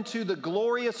brought into the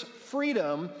glorious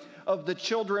freedom of the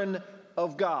children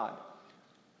of God.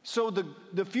 So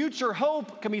the future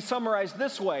hope can be summarized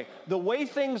this way: the way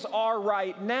things are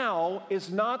right now is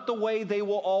not the way they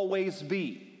will always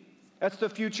be. That's the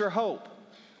future hope.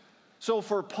 So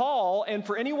for Paul and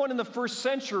for anyone in the first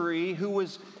century who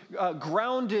was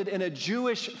grounded in a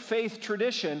Jewish faith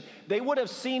tradition, they would have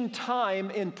seen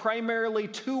time in primarily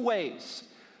two ways.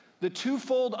 The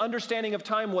twofold understanding of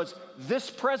time was this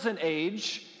present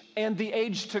age and the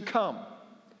age to come.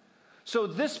 So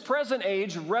this present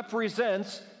age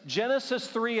represents Genesis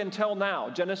 3 until now.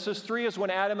 Genesis 3 is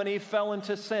when Adam and Eve fell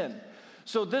into sin.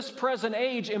 So this present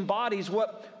age embodies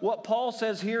what Paul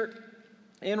says here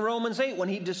in Romans 8 when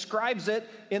he describes it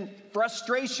in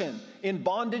frustration, in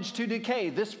bondage to decay,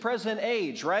 this present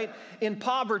age, right? In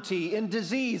poverty, in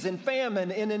disease, in famine,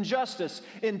 in injustice,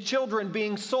 in children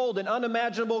being sold in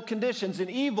unimaginable conditions, in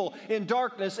evil, in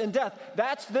darkness, in death.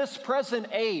 That's this present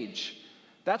age.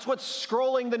 That's what's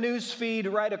scrolling the news feed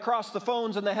right across the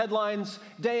phones and the headlines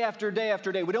day after day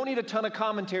after day. We don't need a ton of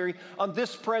commentary on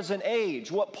this present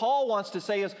age. What Paul wants to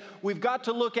say is we've got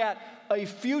to look at a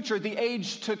future, the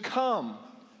age to come.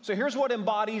 So here's what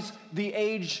embodies the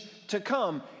age to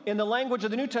come. In the language of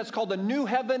the New Testament, it's called a new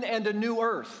heaven and a new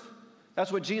earth.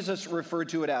 That's what Jesus referred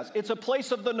to it as. It's a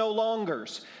place of the no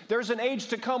longers. There's an age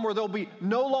to come where there'll be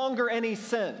no longer any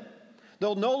sin.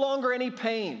 There'll no longer any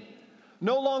pain.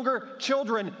 No longer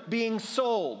children being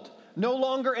sold. No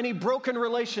longer any broken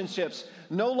relationships.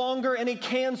 No longer any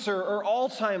cancer or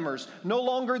Alzheimer's. No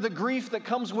longer the grief that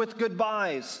comes with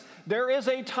goodbyes. There is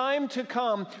a time to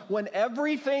come when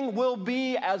everything will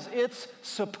be as it's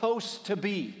supposed to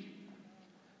be.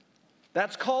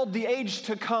 That's called the age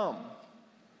to come.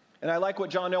 And I like what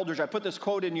John Eldridge, I put this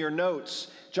quote in your notes.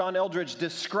 John Eldridge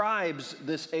describes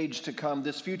this age to come,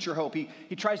 this future hope. He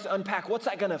tries to unpack what's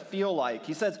that going to feel like.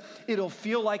 He says, it'll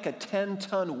feel like a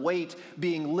 10-ton weight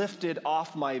being lifted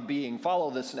off my being.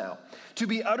 Follow this now. To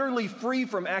be utterly free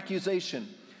from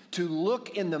accusation. To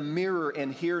look in the mirror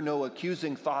and hear no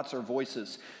accusing thoughts or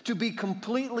voices. To be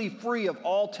completely free of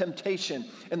all temptation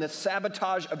and the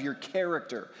sabotage of your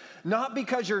character. Not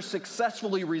because you're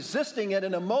successfully resisting it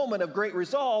in a moment of great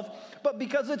resolve, but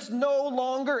because it's no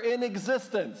longer in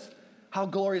existence. How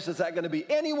glorious is that going to be?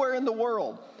 Anywhere in the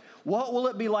world. What will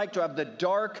it be like to have the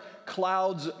dark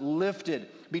clouds lifted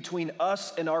between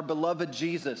us and our beloved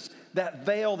Jesus? That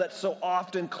veil that so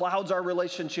often clouds our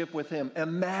relationship with him.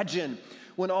 Imagine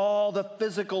when all the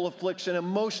physical affliction,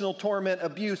 emotional torment,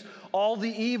 abuse, all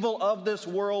the evil of this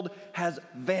world has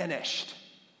vanished.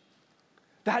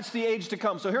 That's the age to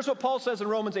come. So here's what Paul says in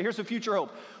Romans 8. Here's the future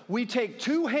hope. We take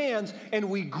two hands and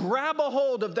we grab a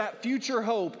hold of that future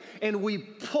hope, and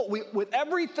with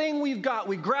everything we've got,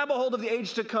 we grab a hold of the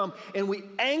age to come and we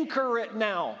anchor it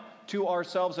now to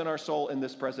ourselves and our soul in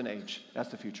this present age. That's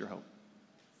the future hope.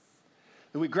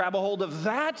 Then we grab a hold of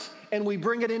that and we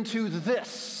bring it into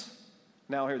this.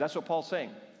 Now here, that's what Paul's saying.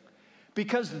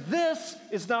 Because this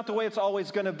is not the way it's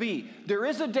always going to be. There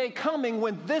is a day coming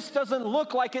when this doesn't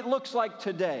look like it looks like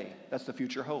today. That's the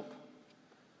future hope.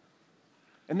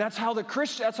 And that's how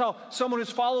that's how someone who's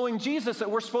following Jesus,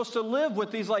 that we're supposed to live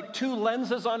with these like two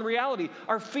lenses on reality.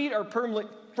 Our feet are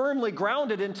firmly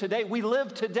grounded in today. We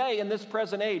live today in this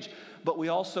present age, but we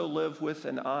also live with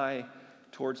an eye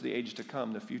towards the age to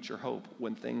come, the future hope,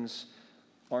 when things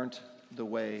aren't the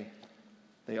way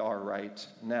they are right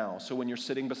now. So when you're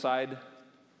sitting beside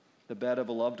the bed of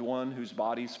a loved one whose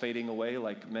body's fading away,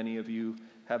 like many of you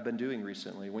have been doing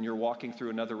recently, when you're walking through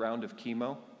another round of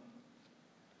chemo,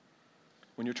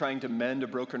 when you're trying to mend a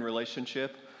broken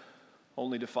relationship,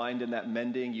 only to find in that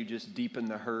mending you just deepen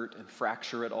the hurt and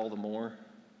fracture it all the more,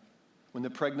 when the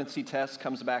pregnancy test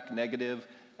comes back negative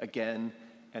again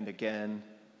and again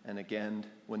and again,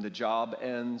 when the job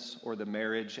ends or the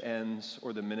marriage ends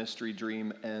or the ministry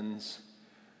dream ends,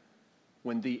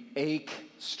 when the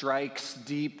ache strikes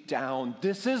deep down,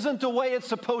 this isn't the way it's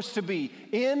supposed to be.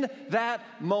 In that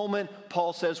moment,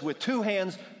 Paul says, with two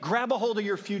hands, grab a hold of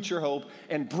your future hope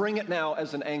and bring it now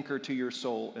as an anchor to your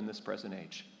soul in this present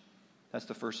age. That's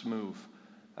the first move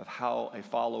of how a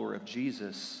follower of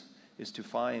Jesus is to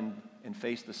find and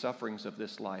face the sufferings of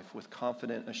this life with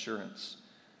confident assurance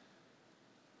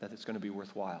that it's going to be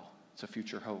worthwhile. It's a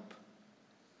future hope.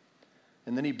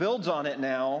 And then he builds on it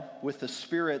now with the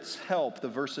Spirit's help, the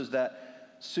verses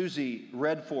that Susie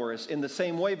read for us. In the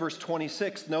same way, verse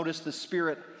 26, notice the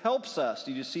Spirit helps us.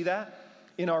 Did you see that?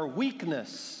 In our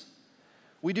weakness.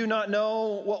 We do not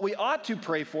know what we ought to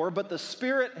pray for, but the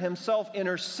Spirit himself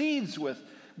intercedes with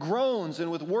groans and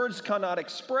with words cannot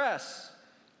express.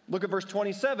 Look at verse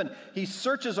 27. He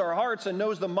searches our hearts and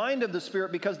knows the mind of the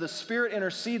Spirit because the Spirit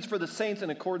intercedes for the saints in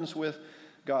accordance with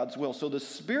God's will. So the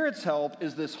Spirit's help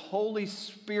is this Holy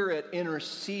Spirit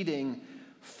interceding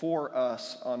for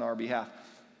us on our behalf.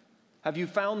 Have you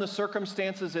found the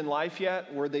circumstances in life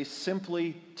yet where they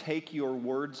simply take your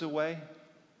words away?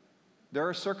 There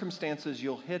are circumstances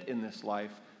you'll hit in this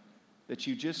life that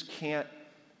you just can't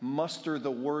muster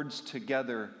the words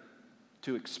together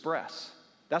to express.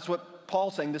 That's what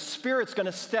Paul's saying. The Spirit's going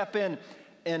to step in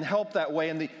and help that way.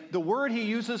 And the word he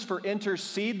uses for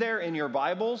intercede there in your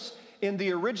Bibles, in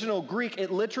the original Greek, it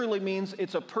literally means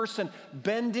it's a person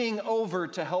bending over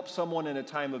to help someone in a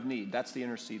time of need. That's the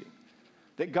interceding.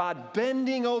 That God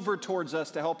bending over towards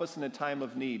us to help us in a time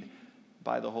of need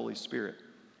by the Holy Spirit.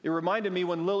 It reminded me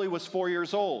when Lily was 4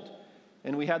 years old,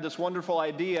 and we had this wonderful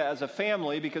idea as a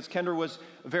family because Kendra was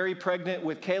very pregnant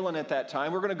with Kaylin at that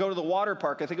time. We're going to go to the water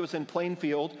park. I think it was in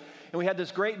Plainfield. And we had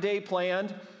this great day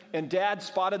planned. And Dad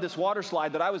spotted this water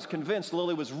slide that I was convinced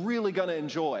Lily was really going to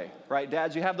enjoy, right?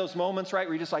 Dads, you have those moments, right,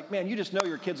 where you're just like, man, you just know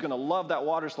your kid's going to love that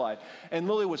water slide. And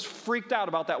Lily was freaked out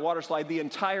about that water slide the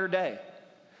entire day.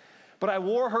 But I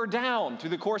wore her down through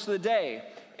the course of the day.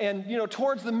 And,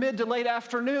 towards the mid to late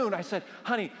afternoon, I said,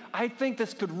 honey, I think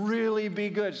this could really be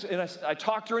good. And I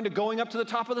talked her into going up to the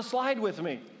top of the slide with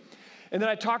me. And then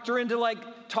I talked her into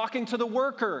talking to the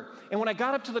worker. And when I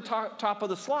got up to the top of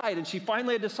the slide and she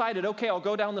finally had decided, okay, I'll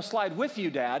go down the slide with you,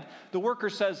 Dad, the worker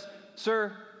says,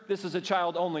 sir, this is a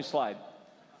child-only slide.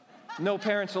 No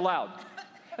parents allowed.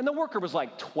 And the worker was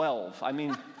like 12. I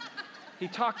mean, he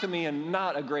talked to me in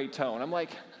not a great tone. I'm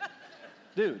like,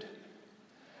 dude.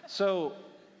 So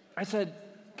I said,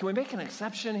 can we make an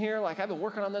exception here? I've been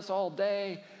working on this all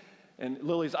day. And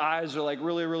Lily's eyes are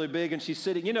really, really big. And she's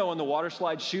sitting, on the water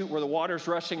slide chute where the water's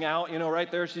rushing out, right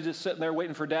there. She's just sitting there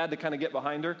waiting for Dad to kind of get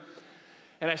behind her.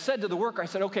 And I said to the worker, I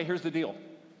said, okay, here's the deal.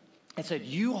 I said,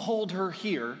 you hold her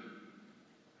here.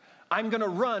 I'm going to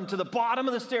run to the bottom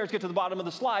of the stairs, get to the bottom of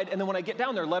the slide. And then when I get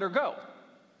down there, let her go.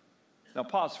 Now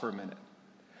pause for a minute.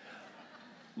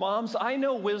 Moms, I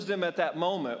know wisdom at that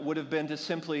moment would have been to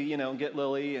simply, get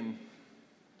Lily and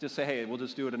just say, hey, we'll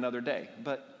just do it another day.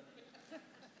 But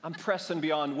I'm pressing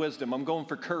beyond wisdom. I'm going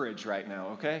for courage right now,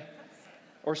 okay?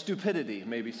 Or stupidity,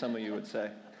 maybe some of you would say.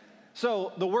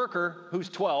 So the worker, who's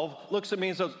 12, looks at me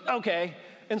and says, okay.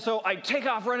 And so I take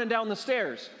off running down the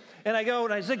stairs. And I go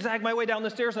and I zigzag my way down the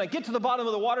stairs and I get to the bottom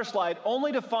of the water slide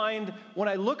only to find, when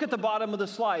I look at the bottom of the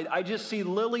slide, I just see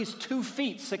Lily's 2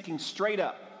 feet sticking straight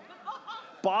up.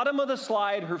 Bottom of the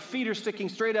slide, her feet are sticking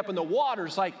straight up and the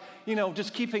water's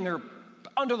just keeping her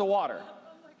under the water.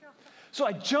 So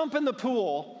I jump in the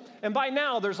pool, and by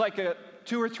now there's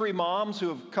 2 or 3 moms who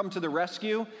have come to the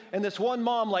rescue, and this one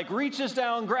mom reaches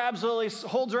down, grabs Lily,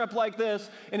 holds her up like this,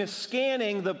 and is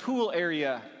scanning the pool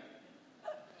area.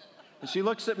 And she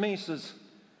looks at me and says,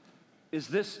 is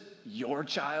this your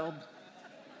child?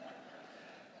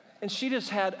 And she just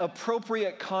had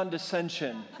appropriate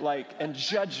condescension, and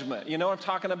judgment. You know what I'm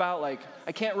talking about?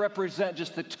 I can't represent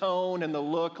just the tone and the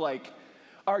look,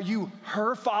 are you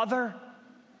her father?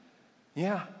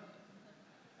 Yeah.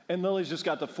 And Lily's just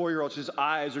got the 4-year-old, his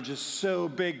eyes are just so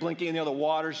big, blinking, and the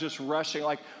water's just rushing.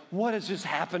 What has just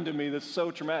happened to me that's so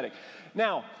traumatic?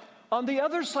 Now, on the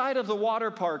other side of the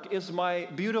water park is my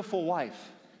beautiful wife,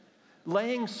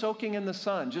 laying soaking in the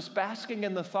sun, just basking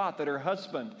in the thought that her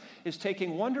husband is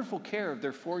taking wonderful care of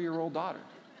their 4-year-old daughter.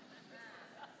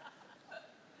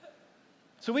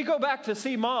 So we go back to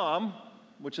see Mom,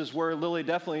 which is where Lily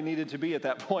definitely needed to be at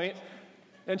that point.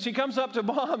 And she comes up to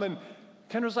Mom, and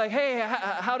Kendra's like, hey,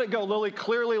 how'd it go? Lily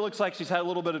clearly looks like she's had a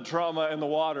little bit of trauma in the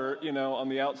water, on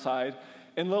the outside.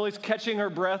 And Lily's catching her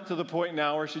breath to the point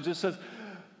now where she just says,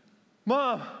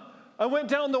 Mom, I went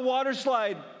down the water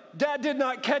slide. Dad did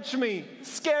not catch me.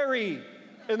 Scary.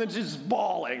 And then she's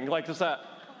bawling like this.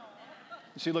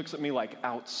 She looks at me like,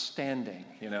 outstanding,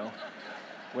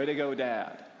 Way to go,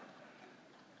 Dad.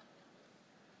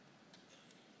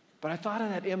 But I thought of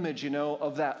that image,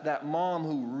 of that mom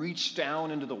who reached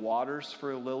down into the waters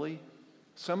for a lily.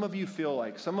 Some of you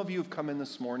have come in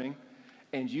this morning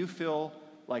and you feel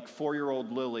like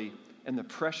 4-year-old Lily, and the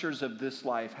pressures of this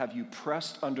life have you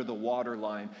pressed under the water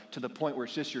line to the point where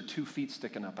it's just your 2 feet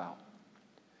sticking up out.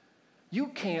 You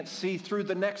can't see through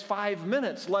the next 5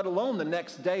 minutes, let alone the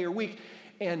next day or week.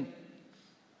 And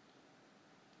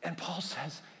Paul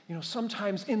says,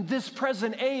 sometimes in this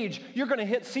present age, you're going to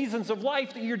hit seasons of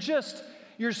life that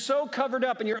you're so covered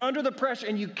up and you're under the pressure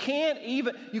and you can't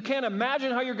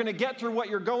imagine how you're going to get through what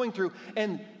you're going through.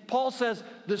 And Paul says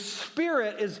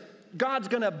God's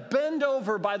going to bend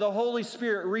over by the Holy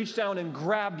Spirit, reach down and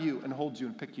grab you and hold you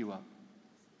and pick you up.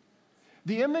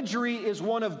 The imagery is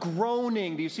one of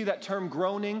groaning. Do you see that term,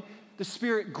 groaning? The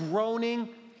Spirit groaning.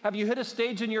 Have you hit a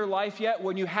stage in your life yet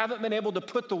when you haven't been able to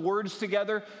put the words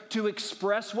together to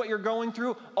express what you're going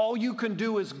through? All you can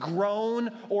do is groan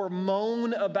or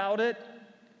moan about it.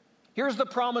 Here's the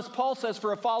promise Paul says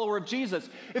for a follower of Jesus.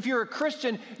 If you're a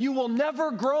Christian, you will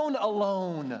never groan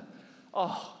alone.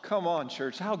 Oh, come on,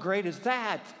 church. How great is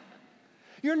that?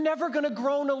 You're never going to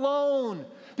groan alone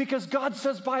because God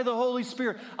says by the Holy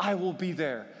Spirit, I will be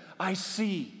there. I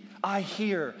see, I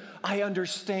hear, I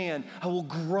understand. I will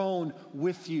groan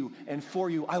with you and for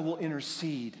you. I will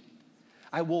intercede.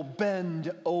 I will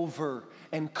bend over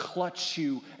and clutch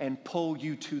you and pull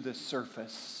you to the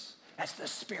surface as the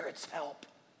Spirit's help.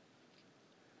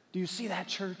 Do you see that,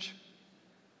 church?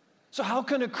 So how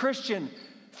can a Christian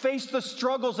face the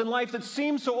struggles in life that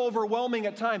seem so overwhelming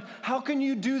at times? How can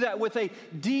you do that with a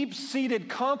deep-seated,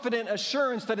 confident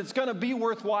assurance that it's going to be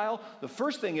worthwhile? The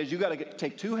first thing is you got to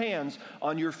take 2 hands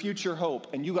on your future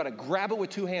hope, and you got to grab it with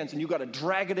 2 hands, and you got to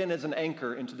drag it in as an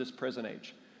anchor into this present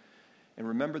age. And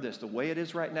remember this, the way it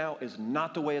is right now is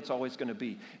not the way it's always going to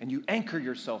be. And you anchor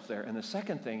yourself there. And the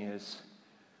second thing is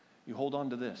you hold on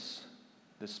to this,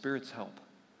 the Spirit's help.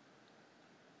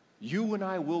 You and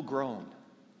I will groan.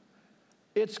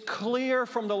 It's clear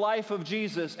from the life of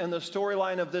Jesus and the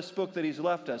storyline of this book that he's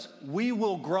left us. We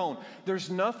will groan. There's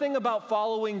nothing about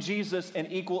following Jesus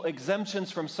and equal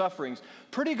exemptions from sufferings.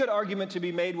 Pretty good argument to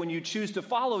be made when you choose to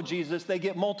follow Jesus, they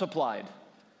get multiplied.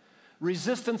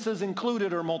 Resistances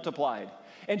included are multiplied.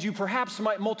 And you perhaps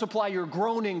might multiply your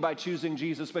groaning by choosing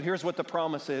Jesus, but here's what the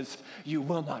promise is. You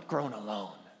will not groan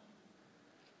alone.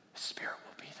 The Spirit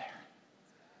will be there.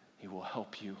 He will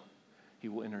help you. He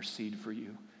will intercede for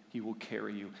you. He will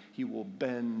carry you. He will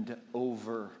bend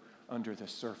over under the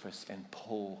surface and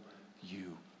pull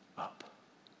you up.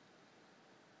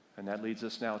 And that leads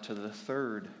us now to the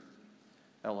third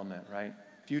element, right?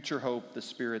 Future hope, the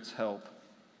Spirit's help.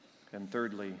 And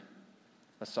thirdly,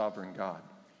 a sovereign God.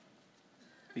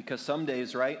 Because some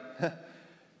days, right?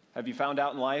 Have you found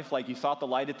out in life, like you thought the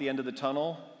light at the end of the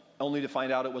tunnel, only to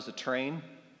find out it was a train?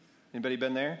 Anybody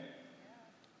been there?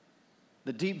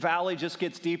 The deep valley just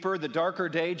gets deeper. The darker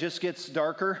day just gets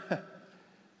darker. And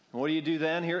what do you do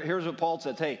then? Here's what Paul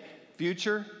says. Hey,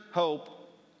 future, hope,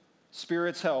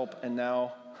 Spirit's help, and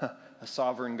now a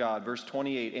sovereign God. Verse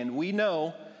 28, and we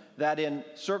know that in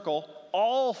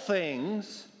all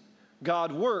things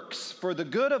God works for the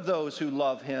good of those who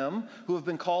love him, who have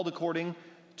been called according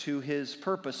to his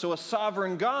purpose. So a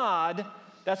sovereign God,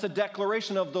 that's a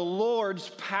declaration of the Lord's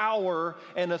power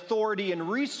and authority and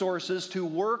resources to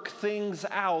work things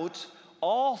out,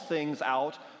 all things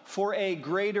out, for a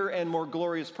greater and more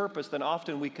glorious purpose than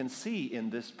often we can see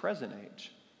in this present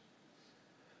age.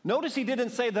 Notice he didn't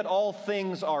say that all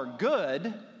things are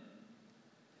good.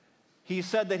 He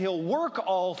said that he'll work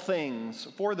all things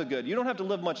for the good. You don't have to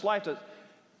live much life.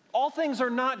 All things are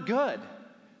not good,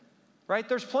 right?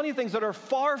 There's plenty of things that are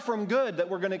far from good that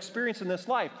we're going to experience in this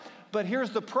life. But here's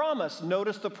the promise.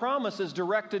 Notice the promise is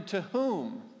directed to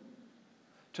whom?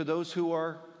 To those who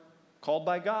are called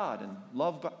by God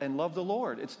and love the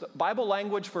Lord. It's the Bible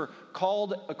language for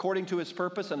called according to his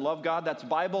purpose and love God. That's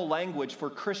Bible language for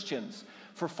Christians,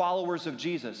 for followers of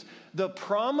Jesus. The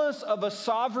promise of a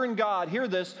sovereign God, hear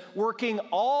this, working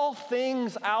all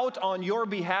things out on your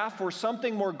behalf for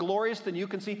something more glorious than you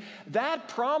can see. That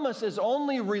promise is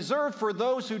only reserved for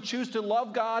those who choose to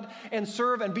love God and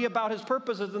serve and be about his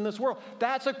purposes in this world.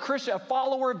 That's a Christian, a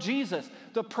follower of Jesus.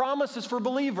 The promise is for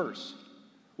believers.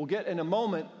 We'll get in a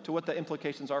moment to what the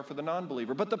implications are for the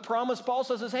non-believer. But the promise Paul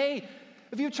says is, hey,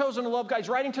 if you've chosen to love God, he's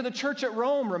writing to the church at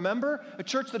Rome, remember? A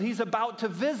church that he's about to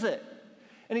visit.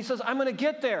 And he says, I'm going to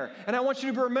get there, and I want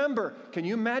you to remember. Can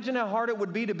you imagine how hard it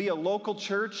would be to be a local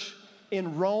church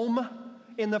in Rome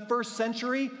in the first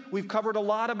century? We've covered a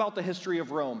lot about the history of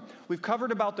Rome. We've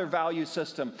covered about their value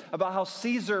system, about how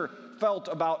Caesar felt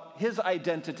about his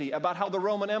identity, about how the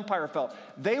Roman Empire felt.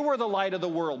 They were the light of the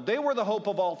world. They were the hope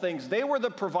of all things. They were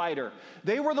the provider.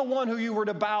 They were the one who you were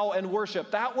to bow and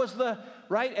worship. That was the,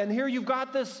 right? And here you've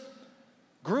got this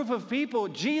group of people.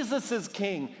 Jesus is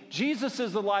king. Jesus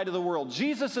is the light of the world.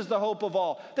 Jesus is the hope of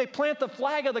all. They plant the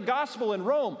flag of the gospel in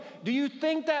Rome. Do you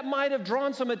think that might have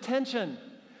drawn some attention?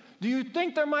 Do you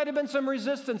think there might have been some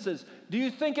resistances? Do you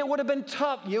think it would have been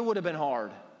tough? It would have been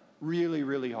hard. Really,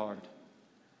 really hard.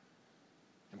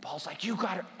 And Paul's like, you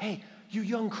got to, hey, you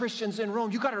young Christians in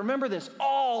Rome, you got to remember this,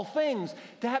 all things.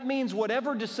 That means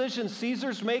whatever decision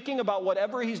Caesar's making about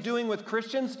whatever he's doing with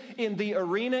Christians in the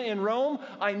arena in Rome,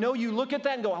 I know you look at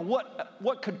that and go,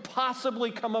 what could possibly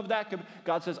come of that?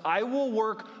 God says, I will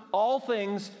work all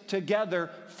things together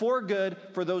for good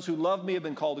for those who love me, have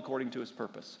been called according to his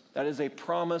purpose. That is a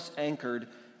promise anchored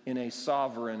in a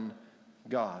sovereign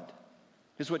God.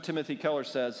 Here's what Timothy Keller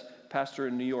says, pastor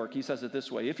in New York. He says it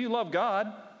this way: if you love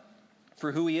God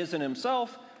for who he is in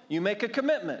himself, you make a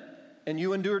commitment and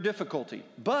you endure difficulty.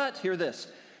 But, hear this,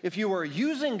 if you are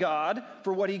using God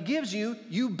for what he gives you,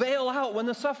 you bail out when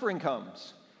the suffering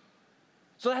comes.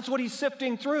 So that's what he's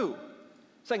sifting through.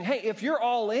 Saying, hey, if you're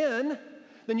all in,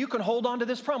 then you can hold on to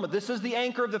this promise. This is the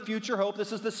anchor of the future hope.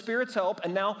 This is the Spirit's help.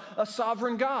 And now a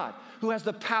sovereign God who has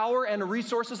the power and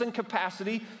resources and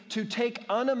capacity to take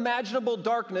unimaginable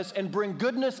darkness and bring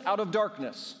goodness out of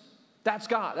darkness. That's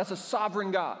God. That's a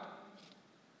sovereign God.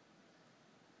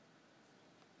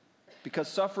 Because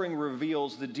suffering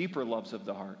reveals the deeper loves of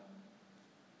the heart.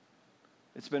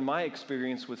 It's been my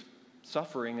experience with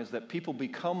suffering is that people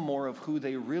become more of who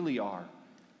they really are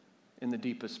in the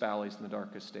deepest valleys and the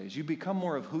darkest days. You become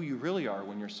more of who you really are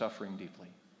when you're suffering deeply.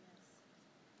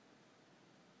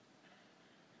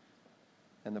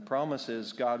 And the promise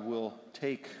is God will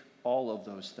take all of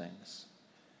those things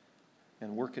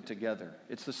and work it together.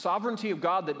 It's the sovereignty of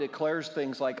God that declares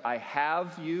things like, I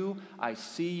have you, I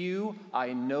see you,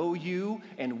 I know you,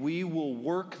 and we will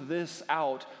work this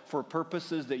out for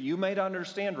purposes that you may not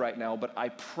understand right now, but I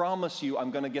promise you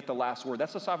I'm going to get the last word.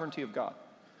 That's the sovereignty of God.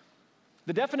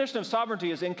 The definition of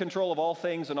sovereignty is in control of all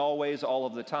things and all ways, all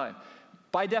of the time.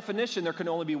 By definition, there can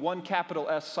only be one capital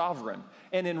S sovereign.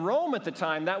 And in Rome at the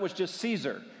time, that was just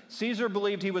Caesar. Caesar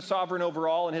believed he was sovereign over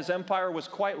all, and his empire was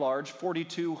quite large,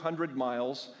 4,200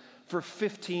 miles, for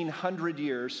 1,500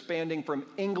 years, spanning from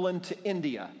England to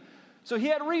India. So he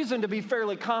had reason to be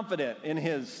fairly confident in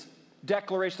his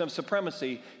declaration of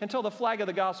supremacy until the flag of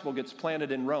the gospel gets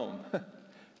planted in Rome.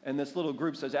 And this little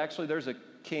group says, actually, there's a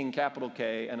king, capital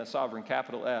K, and a sovereign,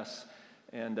 capital S,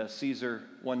 and Caesar,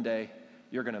 one day,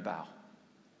 you're going to bow.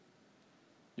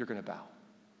 You're going to bow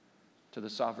to the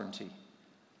sovereignty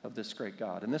of this great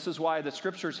God. And this is why the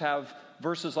scriptures have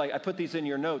verses like, I put these in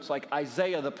your notes, like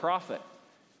Isaiah the prophet.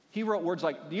 He wrote words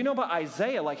like, do you know about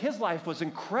Isaiah? Like his life was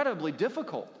incredibly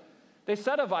difficult. They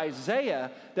said of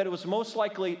Isaiah that it was most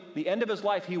likely the end of his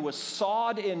life, he was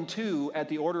sawed in two at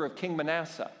the order of King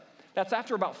Manasseh. That's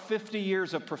after about 50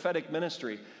 years of prophetic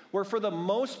ministry, where for the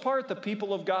most part, the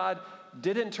people of God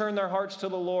didn't turn their hearts to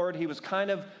the Lord. He was kind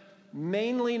of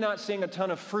mainly not seeing a ton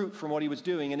of fruit from what he was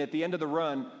doing, and at the end of the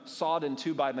run, sawed in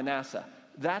two by Manasseh.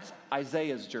 That's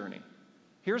Isaiah's journey.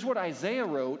 Here's what Isaiah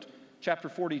wrote, chapter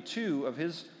 42 of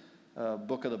his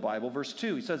book of the Bible, verse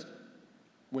 2. He says,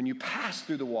 when you pass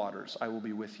through the waters, I will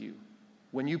be with you.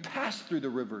 When you pass through the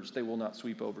rivers, they will not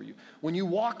sweep over you. When you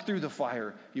walk through the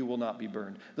fire, you will not be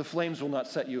burned. The flames will not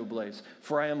set you ablaze.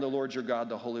 For I am the Lord your God,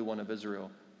 the Holy One of Israel,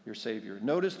 your Savior.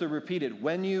 Notice the repeated,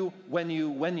 when you.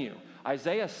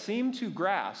 Isaiah seemed to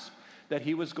grasp that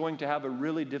he was going to have a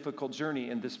really difficult journey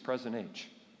in this present age.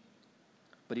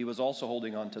 But he was also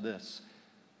holding on to this.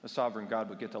 The sovereign God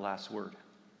would get the last word.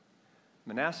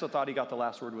 Manasseh thought he got the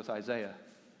last word with Isaiah.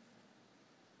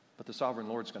 But the sovereign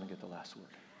Lord's going to get the last word.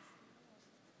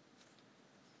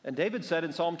 And David said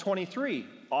in Psalm 23,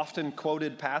 often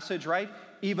quoted passage, right?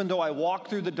 Even though I walk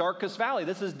through the darkest valley,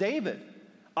 this is David,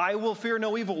 I will fear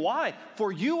no evil. Why?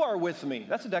 For you are with me.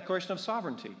 That's a declaration of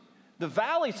sovereignty. The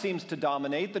valley seems to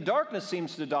dominate, the darkness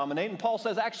seems to dominate, and Paul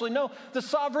says, actually, no, the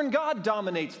sovereign God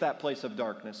dominates that place of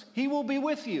darkness. He will be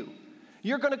with you.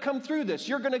 You're going to come through this.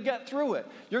 You're going to get through it.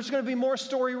 There's going to be more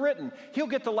story written. He'll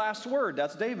get the last word.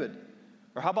 That's David.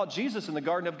 Or how about Jesus in the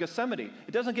Garden of Gethsemane?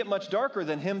 It doesn't get much darker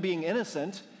than him being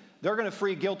innocent. They're going to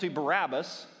free guilty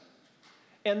Barabbas.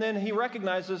 And then he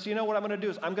recognizes, you know what I'm going to do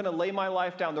is I'm going to lay my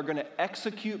life down. They're going to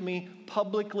execute me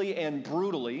publicly and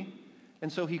brutally.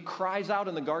 And so he cries out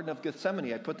in the Garden of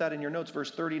Gethsemane. I put that in your notes,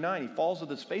 verse 39. He falls with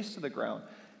his face to the ground.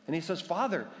 And he says,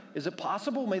 Father, is it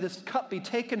possible? May this cup be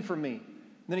taken from me.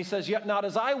 And then he says, yet not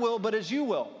as I will, but as you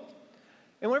will.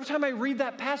 And every time I read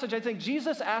that passage, I think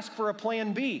Jesus asked for a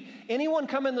plan B. Anyone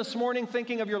come in this morning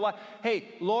thinking of your life, hey,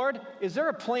 Lord, is there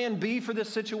a plan B for this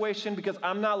situation? Because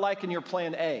I'm not liking your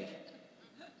plan A.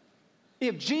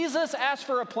 If Jesus asked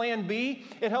for a plan B,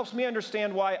 it helps me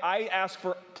understand why I ask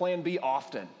for plan B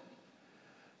often.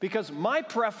 Because my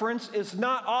preference is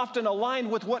not often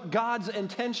aligned with what God's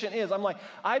intention is. I'm like,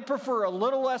 I'd prefer a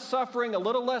little less suffering, a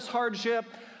little less hardship.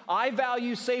 I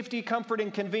value safety, comfort,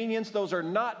 and convenience. Those are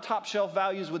not top shelf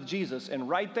values with Jesus. And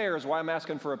right there is why I'm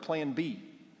asking for a plan B.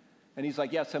 And he's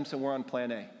like, yeah, Simpson, we're on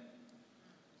plan A.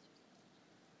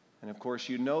 And of course,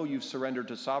 you know you've surrendered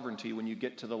to sovereignty when you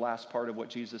get to the last part of what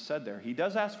Jesus said there. He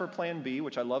does ask for plan B,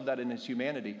 which I love that in his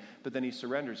humanity, but then he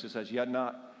surrenders. He says, yet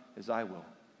not as I will,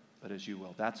 but as you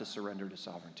will. That's a surrender to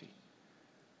sovereignty.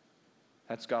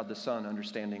 That's God the Son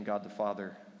understanding God the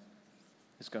Father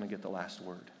is going to get the last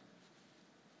word.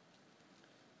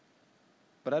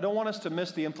 But I don't want us to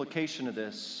miss the implication of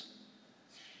this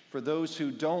for those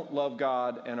who don't love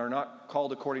God and are not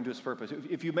called according to his purpose.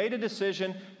 If you made a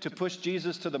decision to push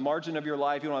Jesus to the margin of your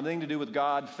life, you don't have anything to do with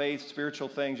God, faith, spiritual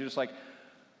things, you're just like,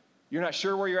 you're not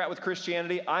sure where you're at with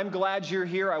Christianity, I'm glad you're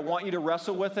here. I want you to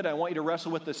wrestle with it. I want you to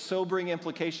wrestle with the sobering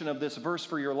implication of this verse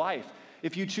for your life.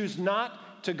 If you choose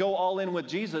not to go all in with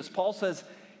Jesus, Paul says,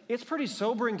 it's pretty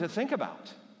sobering to think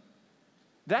about.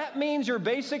 That means you're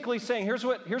basically saying,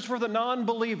 here's for the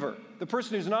non-believer, the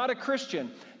person who's not a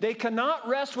Christian. They cannot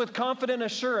rest with confident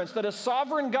assurance that a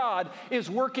sovereign God is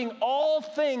working all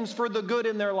things for the good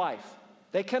in their life.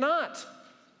 They cannot.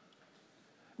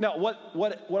 Now, what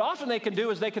often they can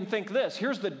do is they can think this.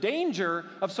 Here's the danger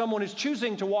of someone who's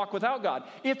choosing to walk without God.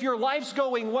 If your life's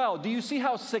going well, do you see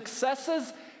how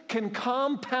successes can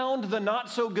compound the not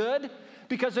so good?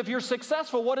 Because if you're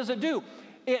successful, what does it do?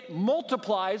 It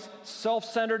multiplies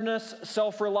self-centeredness,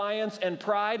 self-reliance, and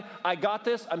pride. I got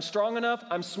this. I'm strong enough.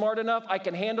 I'm smart enough. I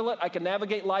can handle it. I can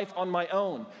navigate life on my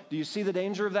own. Do you see the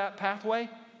danger of that pathway?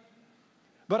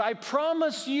 But I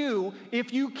promise you,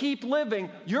 if you keep living,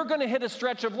 you're going to hit a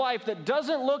stretch of life that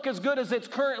doesn't look as good as it's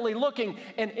currently looking.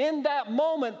 And in that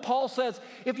moment, Paul says,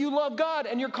 if you love God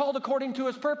and you're called according to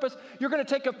his purpose, you're going to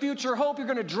take a future hope. You're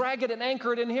going to drag it and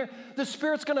anchor it in here. The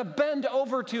Spirit's going to bend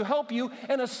over to help you,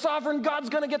 and a sovereign God's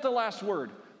going to get the last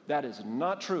word. That is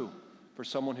not true for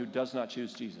someone who does not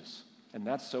choose Jesus. And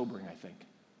that's sobering, I think.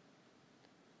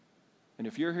 And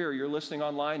if you're here, you're listening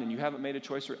online, and you haven't made a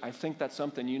choice, I think that's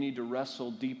something you need to wrestle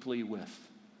deeply with.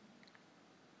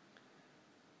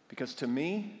 Because to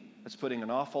me, it's putting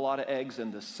an awful lot of eggs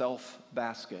in the self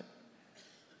basket.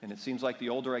 And it seems like the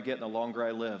older I get and the longer I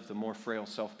live, the more frail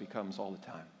self becomes all the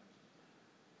time.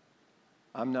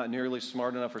 I'm not nearly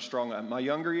smart enough or strong. In my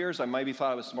younger years, I maybe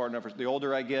thought I was smart enough. The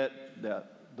older I get, the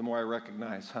more I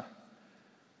recognize,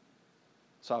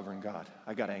 sovereign God,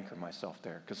 I got to anchor myself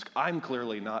there because I'm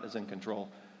clearly not as in control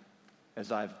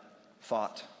as I've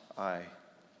thought I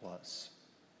was.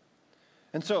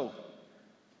 And so,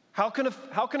 how can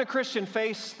a Christian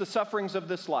face the sufferings of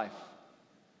this life?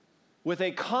 With a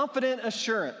confident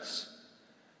assurance,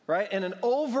 right? And an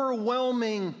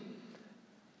overwhelming,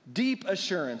 deep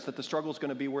assurance that the struggle is going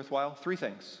to be worthwhile. Three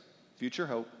things. Future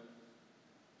hope.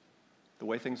 The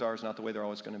way things are is not the way they're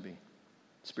always going to be.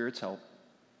 Spirit's help.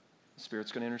 The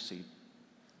Spirit's going to intercede,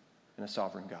 and a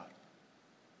sovereign God.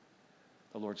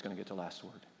 The Lord's going to get the last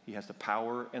word. He has the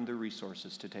power and the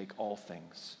resources to take all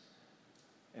things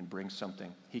and bring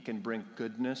something. He can bring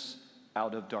goodness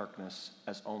out of darkness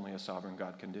as only a sovereign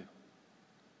God can do.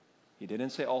 He didn't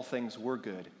say all things were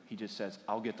good. He just says,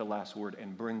 I'll get the last word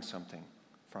and bring something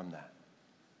from that.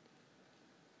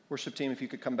 Worship team, if you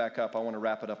could come back up, I want to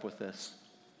wrap it up with this.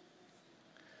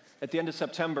 At the end of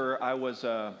September, I was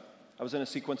in a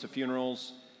sequence of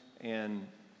funerals, and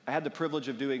I had the privilege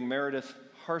of doing Meredith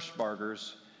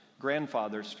Harshbarger's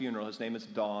grandfather's funeral. His name is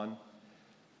Don.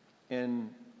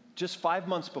 And just 5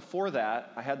 months before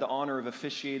that, I had the honor of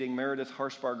officiating Meredith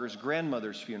Harshbarger's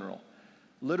grandmother's funeral.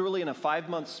 Literally in a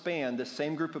 5-month span, this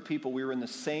same group of people, we were in the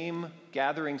same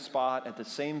gathering spot at the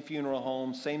same funeral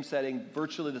home, same setting,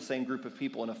 virtually the same group of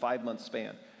people in a 5-month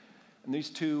span. And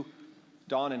these two,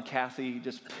 Don and Kathy,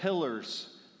 just pillars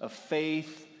of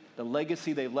faith, the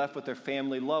legacy they left with their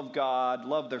family, love God,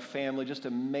 love their family, just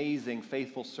amazing,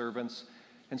 faithful servants.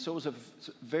 And so it was a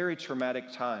very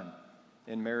traumatic time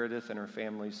in Meredith and her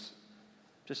family's,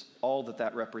 just all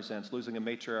that represents, losing a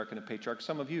matriarch and a patriarch.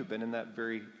 Some of you have been in that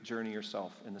very journey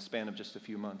yourself in the span of just a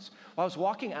few months. Well, I was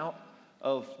walking out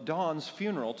of Dawn's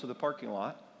funeral to the parking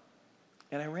lot,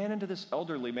 and I ran into this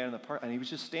elderly man in the park, and he was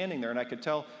just standing there, and I could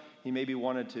tell he maybe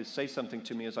wanted to say something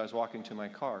to me as I was walking to my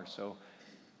car. So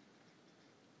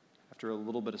after a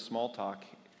little bit of small talk,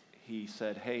 he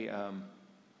said, hey,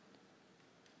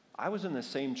 I was in the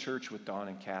same church with Don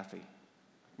and Kathy.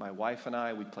 My wife and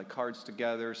I, we'd play cards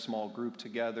together, small group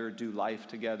together, do life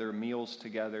together, meals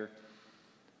together.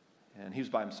 And he was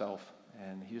by himself,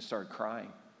 and he just started crying.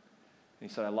 And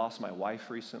he said, I lost my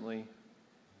wife recently.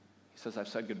 He says, I've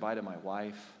said goodbye to my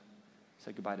wife. I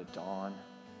said goodbye to Dawn.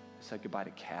 I said goodbye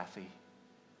to Kathy.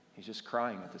 He's just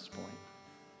crying at this point.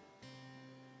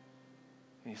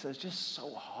 And he says, it's just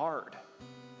so hard.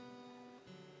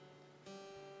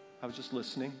 I was just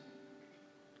listening.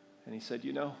 And he said,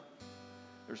 you know,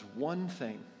 there's one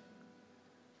thing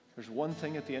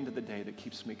at the end of the day that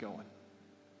keeps me going.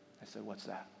 I said, what's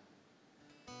that?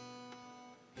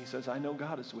 He says, I know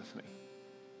God is with me.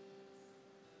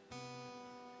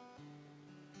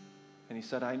 And he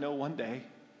said, I know one day,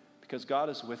 because God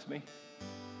is with me,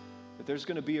 that there's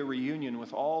going to be a reunion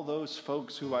with all those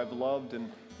folks who I've loved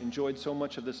and enjoyed so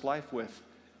much of this life with,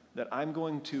 that I'm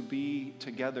going to be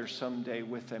together someday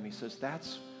with them. He says,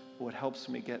 that's what helps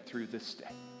me get through this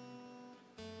day.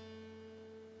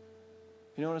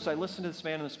 You know, as I listened to this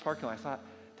man in this parking lot, I thought,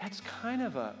 that's kind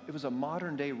of it was a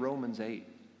modern day Romans 8. It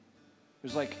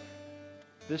was like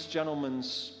this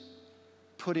gentleman's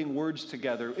putting words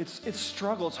together. It's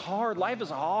struggle, it's hard, life is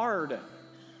hard.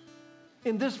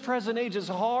 In this present age, it's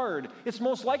hard. It's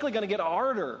most likely going to get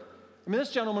harder. I mean, this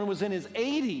gentleman was in his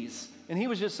 80s, and he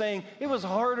was just saying, it was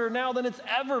harder now than it's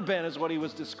ever been, is what he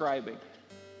was describing.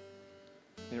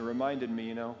 And it reminded me,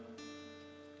 you know,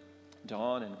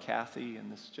 Dawn and Kathy and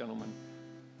this gentleman,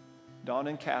 Dawn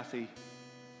and Kathy,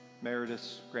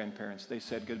 Meredith's grandparents, they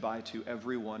said goodbye to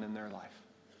everyone in their life.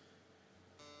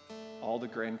 All the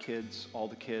grandkids, all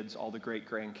the kids, all the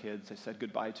great-grandkids, they said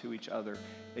goodbye to each other.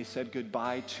 They said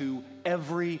goodbye to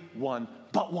everyone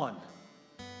but one.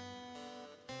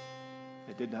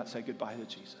 They did not say goodbye to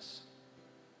Jesus,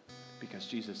 because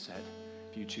Jesus said,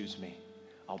 if you choose me,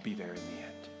 I'll be there in the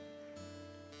end.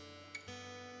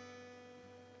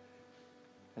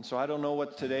 And so I don't know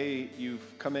what today, you've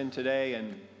come in today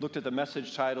and looked at the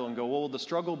message title and go, well, will the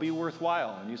struggle be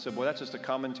worthwhile? And you said, well, that's just a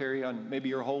commentary on maybe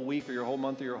your whole week or your whole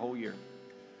month or your whole year.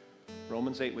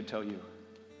 Romans 8 would tell you,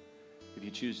 if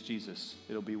you choose Jesus,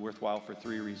 it'll be worthwhile for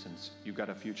 3 reasons. You've got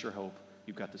a future hope,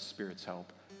 you've got the Spirit's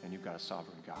help, and you've got a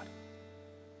sovereign God.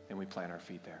 And we plant our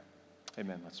feet there.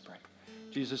 Amen. Let's pray.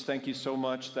 Jesus, thank you so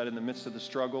much that in the midst of the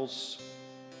struggles,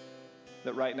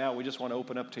 that right now we just want to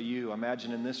open up to you.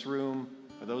 Imagine in this room,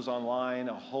 for those online,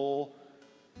 a whole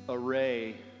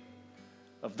array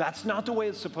of that's not the way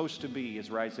it's supposed to be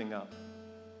is rising up.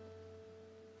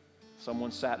 Someone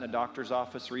sat in a doctor's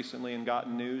office recently and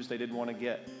gotten news they didn't want to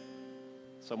get.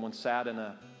 Someone sat in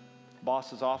a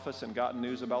boss's office and gotten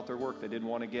news about their work they didn't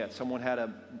want to get. Someone had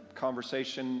a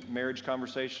conversation, marriage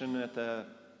conversation at the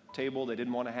table they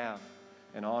didn't want to have.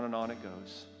 And on it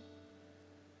goes.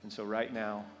 And so right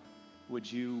now, would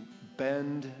you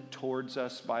bend towards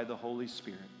us by the Holy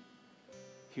Spirit?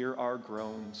 Hear our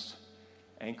groans.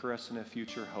 Anchor us in a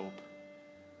future hope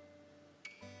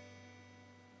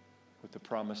with the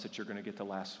promise that you're going to get the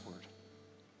last word.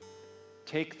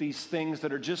 Take these things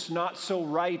that are just not so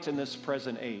right in this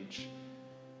present age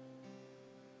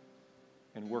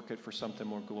and work it for something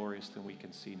more glorious than we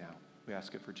can see now. We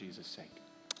ask it for Jesus' sake.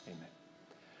 Amen.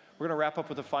 We're going to wrap up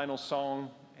with a final song.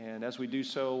 And as we do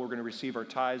so, we're going to receive our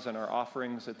tithes and our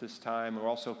offerings at this time. We're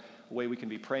also a way we can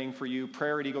be praying for you.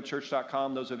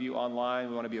 prayer@eaglechurch.com. Those of you online,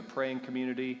 we want to be a praying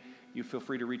community. You feel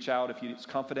free to reach out. If it's a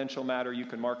confidential matter, you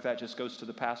can mark that. Just goes to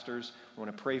the pastors. We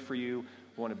want to pray for you.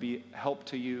 We want to be help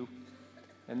to you.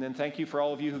 And then thank you for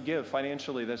all of you who give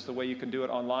financially. That's the way you can do it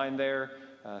online there.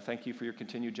 Thank you for your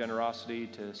continued generosity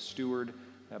to steward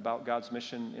about God's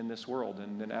mission in this world.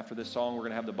 And then after this song, we're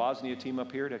going to have the Bosnia team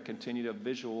up here to continue a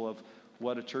visual of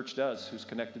what a church does who's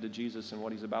connected to Jesus and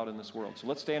what he's about in this world. So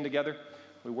let's stand together.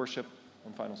 We worship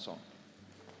one final song.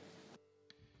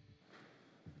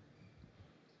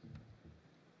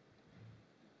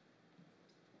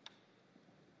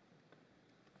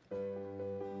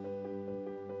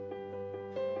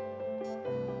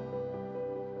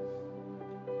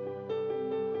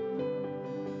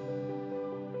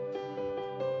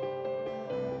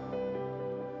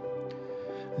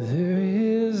 There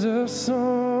is a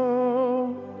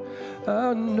song,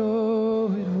 I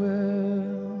know it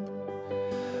well,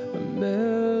 a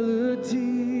melody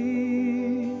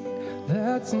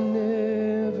that's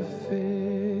never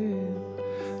failed.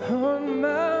 On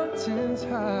mountains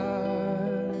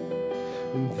high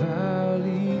and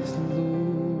valleys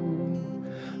low,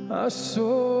 my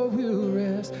soul will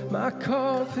rest, my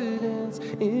confidence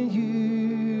in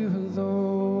you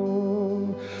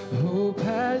alone. Hope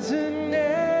has a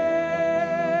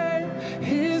name,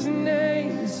 his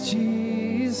name is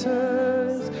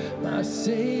Jesus, my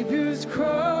Savior.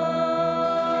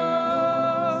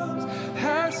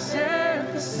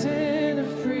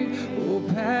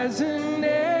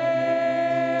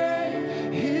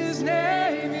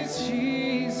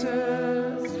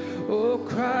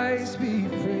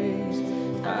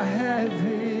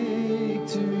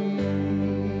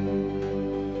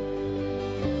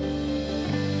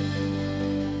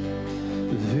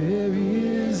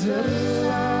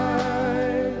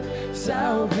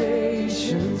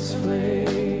 salvation's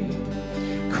flame.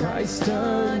 Christ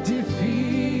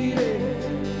undefeated,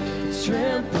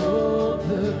 trampled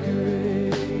the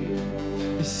grave.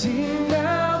 See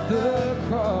now the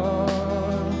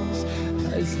cross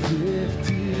has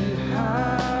lifted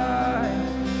high.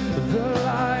 The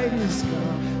light is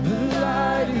gone, the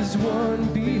light is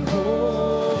won.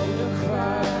 Behold the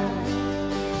Christ.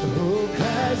 Hope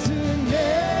has a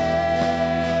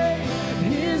name,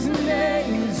 his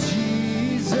name is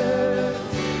Jesus.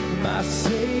 My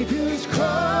Savior's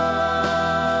cross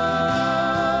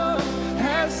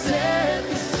has set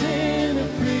the sinner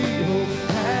free. Hope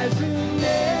has a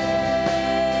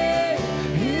name,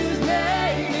 his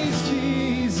name is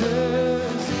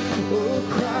Jesus. Oh,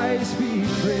 Christ be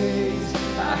praised,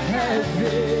 I have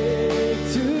victory.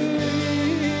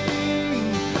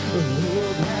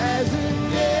 Hope has a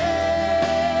name,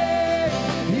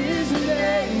 his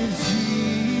name is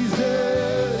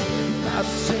Jesus. My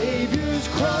Savior's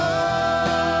cross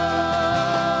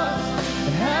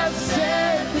has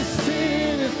set the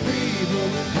sinner free.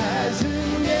 Hope has a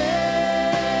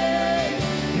name,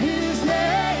 his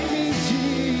name is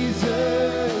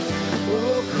Jesus.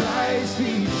 Oh, Christ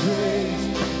be praised,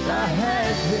 I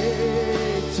have victory.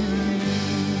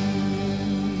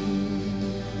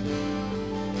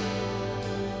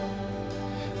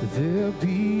 There'll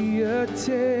be a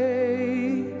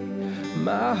day,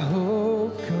 my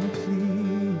hope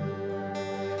complete.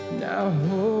 Now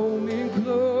home in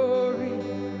glory,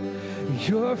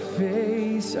 your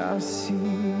face I'll see.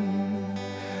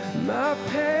 My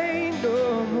pain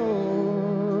no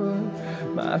more,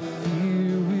 my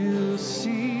fear will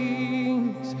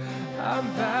cease. I'm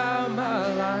bound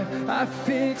my life, I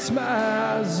fix my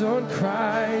eyes on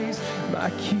Christ, my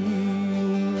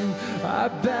King. I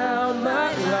bound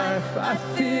my life, I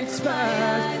fix my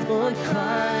eyes on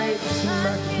Christ,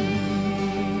 my King.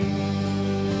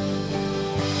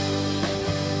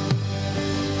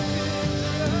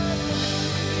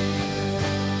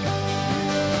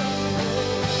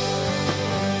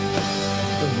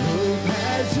 Hope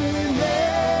has a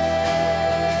name,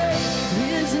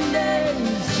 his name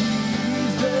is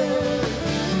Jesus.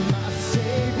 My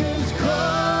Savior's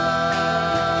cross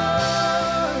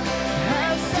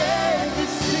has set the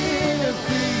sinner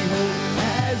free. Hope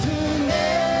has a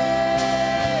name,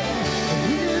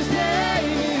 his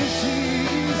name is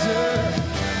Jesus.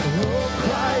 Oh,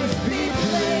 Christ be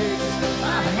praised, I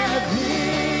have victory.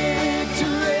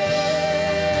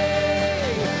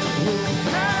 Hope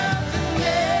has a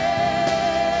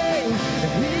name,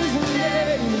 his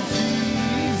name is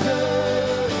Jesus.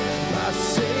 My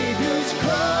Savior's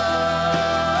cross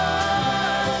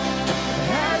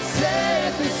has set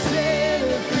the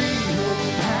sinner free.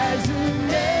 Hope has a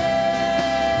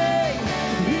name,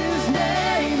 his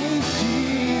name is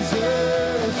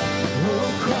Jesus. Oh,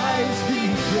 Christ be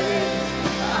praised,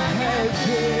 I have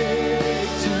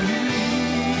victory.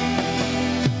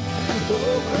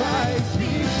 Oh, Christ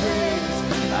be praised,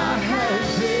 I have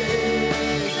victory.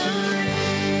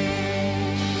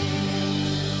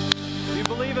 If you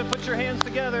believe it, put your hands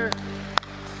together.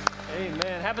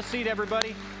 Amen. Have a seat,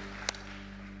 everybody.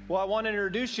 Well, I want to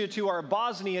introduce you to our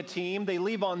Bosnia team. They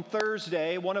leave on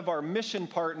Thursday. One of our mission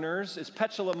partners is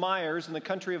Petula Myers in the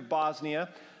country of Bosnia.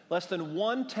 Less than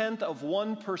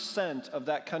 0.1% of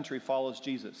that country follows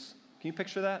Jesus. Can you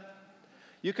picture that?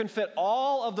 You can fit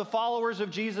all of the followers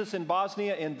of Jesus in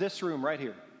Bosnia in this room right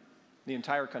here, the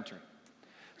entire country.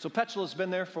 So Petula's been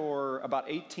there for about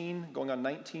 18, going on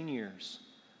 19 years,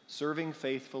 serving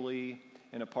faithfully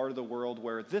in a part of the world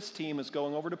where this team is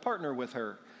going over to partner with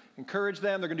her. Encourage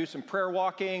them. They're going to do some prayer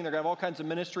walking. They're going to have all kinds of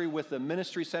ministry with the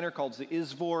ministry center called the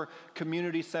Izvor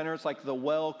Community Center. It's like the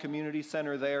Well Community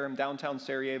Center there in downtown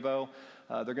Sarajevo.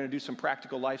 They're going to do some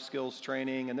practical life skills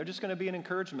training, and they're just going to be an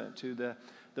encouragement to the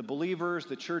believers,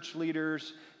 the church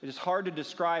leaders. It is hard to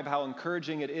describe how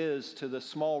encouraging it is to the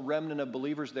small remnant of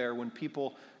believers there when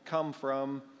people come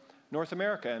from North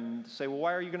America and say, well,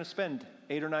 why are you going to spend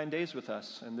 8 or 9 days with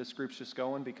us? And this group's just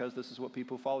going because this is what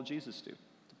people who follow Jesus do.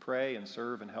 Pray and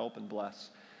serve and help and bless.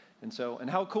 And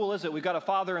how cool is it? We've got a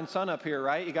father and son up here,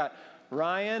 right? You got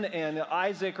Ryan and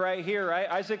Isaac right here, right?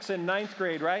 Isaac's in 9th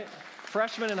grade, right?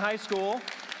 Freshman in high school,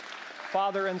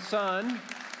 father and son,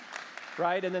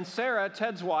 right? And then Sarah,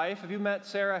 Ted's wife. Have you met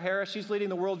Sarah Harris? She's leading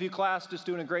the Worldview class, just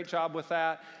doing a great job with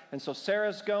that. And so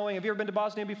Sarah's going. Have you ever been to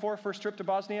Bosnia before? First trip to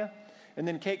Bosnia? And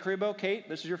then Kate Kribo. Kate,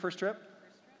 this is your first trip?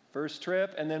 First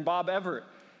trip. And then Bob Everett.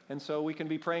 And so we can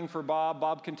be praying for Bob.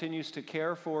 Bob continues to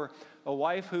care for a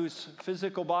wife whose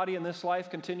physical body in this life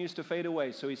continues to fade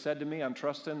away. So he said to me, I'm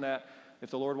trusting that if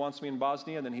the Lord wants me in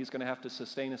Bosnia, then he's going to have to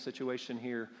sustain a situation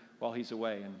here while he's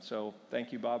away. And so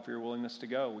thank you, Bob, for your willingness to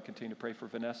go. We continue to pray for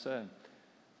Vanessa and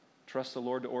trust the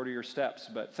Lord to order your steps.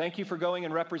 But thank you for going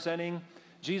and representing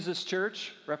Jesus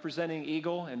Church, representing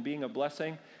Eagle, and being a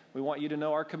blessing. We want you to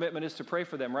know our commitment is to pray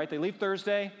for them, right? They leave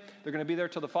Thursday. They're going to be there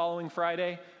till the following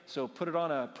Friday. So put it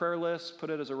on a prayer list. Put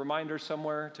it as a reminder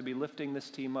somewhere to be lifting this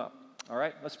team up. All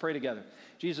right, let's pray together.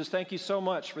 Jesus, thank you so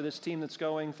much for this team that's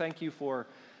going. Thank you for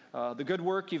the good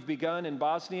work you've begun in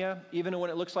Bosnia. Even when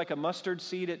it looks like a mustard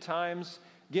seed at times,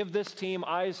 give this team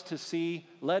eyes to see,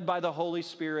 led by the Holy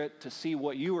Spirit, to see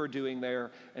what you are doing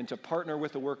there and to partner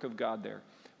with the work of God there.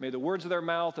 May the words of their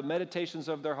mouth, the meditations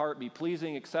of their heart be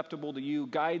pleasing, acceptable to you.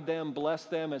 Guide them, bless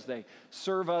them as they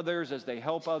serve others, as they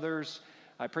help others.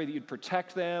 I pray that you'd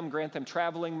protect them, grant them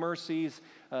traveling mercies.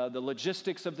 The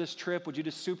logistics of this trip, would you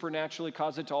just supernaturally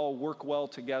cause it to all work well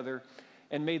together?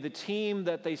 And may the team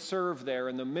that they serve there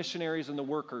and the missionaries and the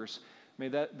workers, may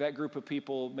that group of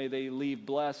people, may they leave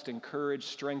blessed, encouraged,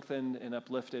 strengthened, and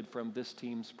uplifted from this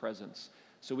team's presence.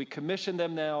 So we commission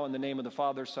them now in the name of the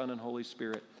Father, Son, and Holy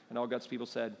Spirit. And all God's people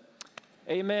said,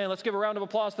 amen. Let's give a round of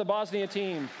applause to the Bosnia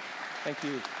team. Thank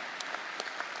you.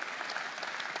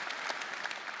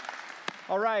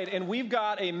 All right, and we've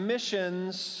got a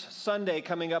missions Sunday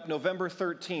coming up November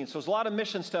 13th. So there's a lot of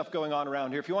mission stuff going on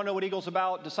around here. If you want to know what Eagle's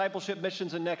about, discipleship,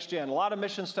 missions, and next gen. A lot of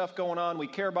mission stuff going on. We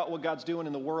care about what God's doing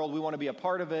in the world. We want to be a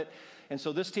part of it. And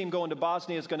so this team going to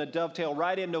Bosnia is going to dovetail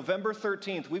right in November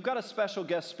 13th. We've got a special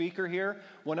guest speaker here.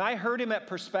 When I heard him at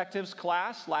Perspectives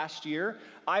class last year,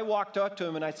 I walked up to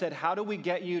him and I said, how do we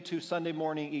get you to Sunday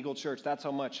morning Eagle Church? That's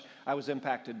how much I was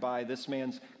impacted by this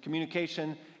man's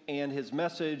communication and his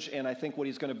message, and I think what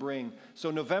he's going to bring.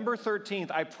 So November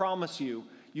 13th, I promise you,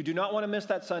 you do not want to miss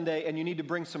that Sunday, and you need to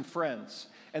bring some friends.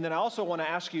 And then I also want to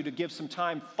ask you to give some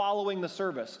time following the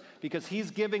service, because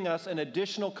he's giving us an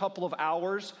additional couple of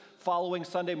hours following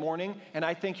Sunday morning, and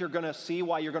I think you're going to see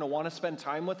why you're going to want to spend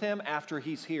time with him after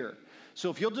he's here. So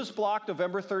if you'll just block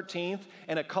November 13th,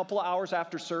 and a couple hours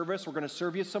after service, we're going to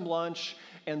serve you some lunch,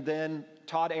 and then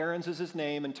Todd Aarons is his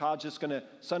name, and Todd's just going to,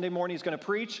 Sunday morning he's going to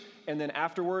preach, and then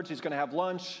afterwards he's going to have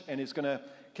lunch, and he's going to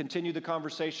continue the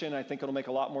conversation. I think it'll make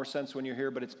a lot more sense when you're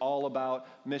here, but it's all about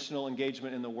missional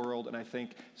engagement in the world, and I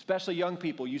think, especially young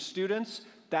people, you students,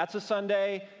 that's a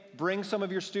Sunday. Bring some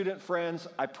of your student friends.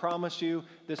 I promise you,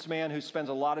 this man who spends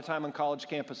a lot of time on college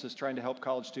campuses trying to help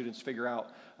college students figure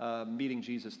out meeting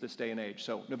Jesus this day and age.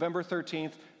 So November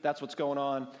 13th, that's what's going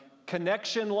on.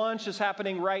 Connection lunch is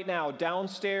happening right now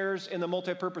downstairs in the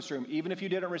multipurpose room. Even if you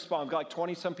didn't respond, we've got like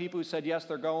 20-some people who said yes,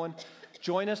 they're going.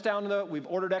 Join us down we've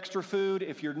ordered extra food.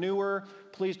 If you're newer,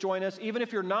 please join us. Even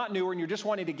if you're not newer and you're just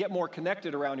wanting to get more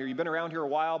connected around here, you've been around here a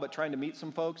while but trying to meet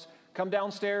some folks, come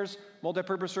downstairs,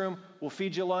 multipurpose room. We'll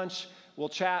feed you lunch. We'll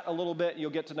chat a little bit.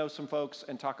 You'll get to know some folks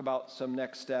and talk about some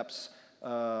next steps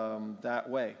that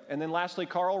way. And then lastly,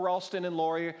 Carl Ralston and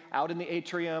Lori out in the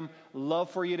atrium.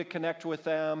 Love for you to connect with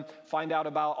them, find out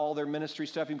about all their ministry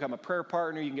stuff. You can become a prayer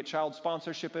partner. You can get child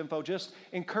sponsorship info. Just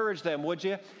encourage them, would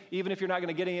you? Even if you're not going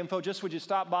to get any info, just would you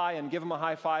stop by and give them a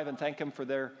high five and thank them for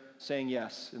their saying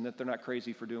yes and that they're not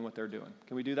crazy for doing what they're doing.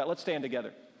 Can we do that? Let's stand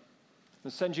together.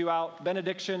 I'll send you out.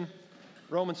 Benediction,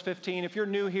 Romans 15. If you're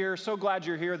new here, so glad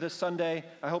you're here this Sunday.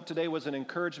 I hope today was an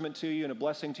encouragement to you and a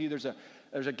blessing to you.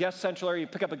 There's a guest central area. You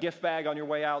pick up a gift bag on your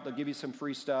way out. They'll give you some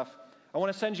free stuff. I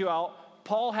want to send you out.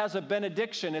 Paul has a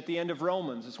benediction at the end of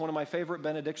Romans. It's one of my favorite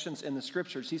benedictions in the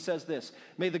scriptures. He says this,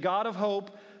 may the God of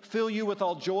hope fill you with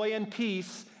all joy and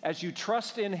peace as you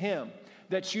trust in him,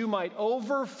 that you might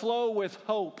overflow with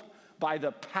hope by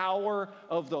the power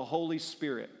of the Holy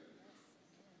Spirit.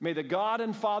 May the God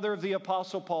and Father of the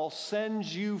Apostle Paul send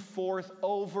you forth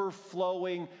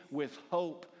overflowing with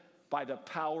hope by the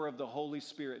power of the Holy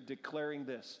Spirit, declaring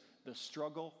this, the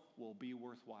struggle will be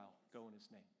worthwhile. Go in his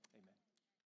name.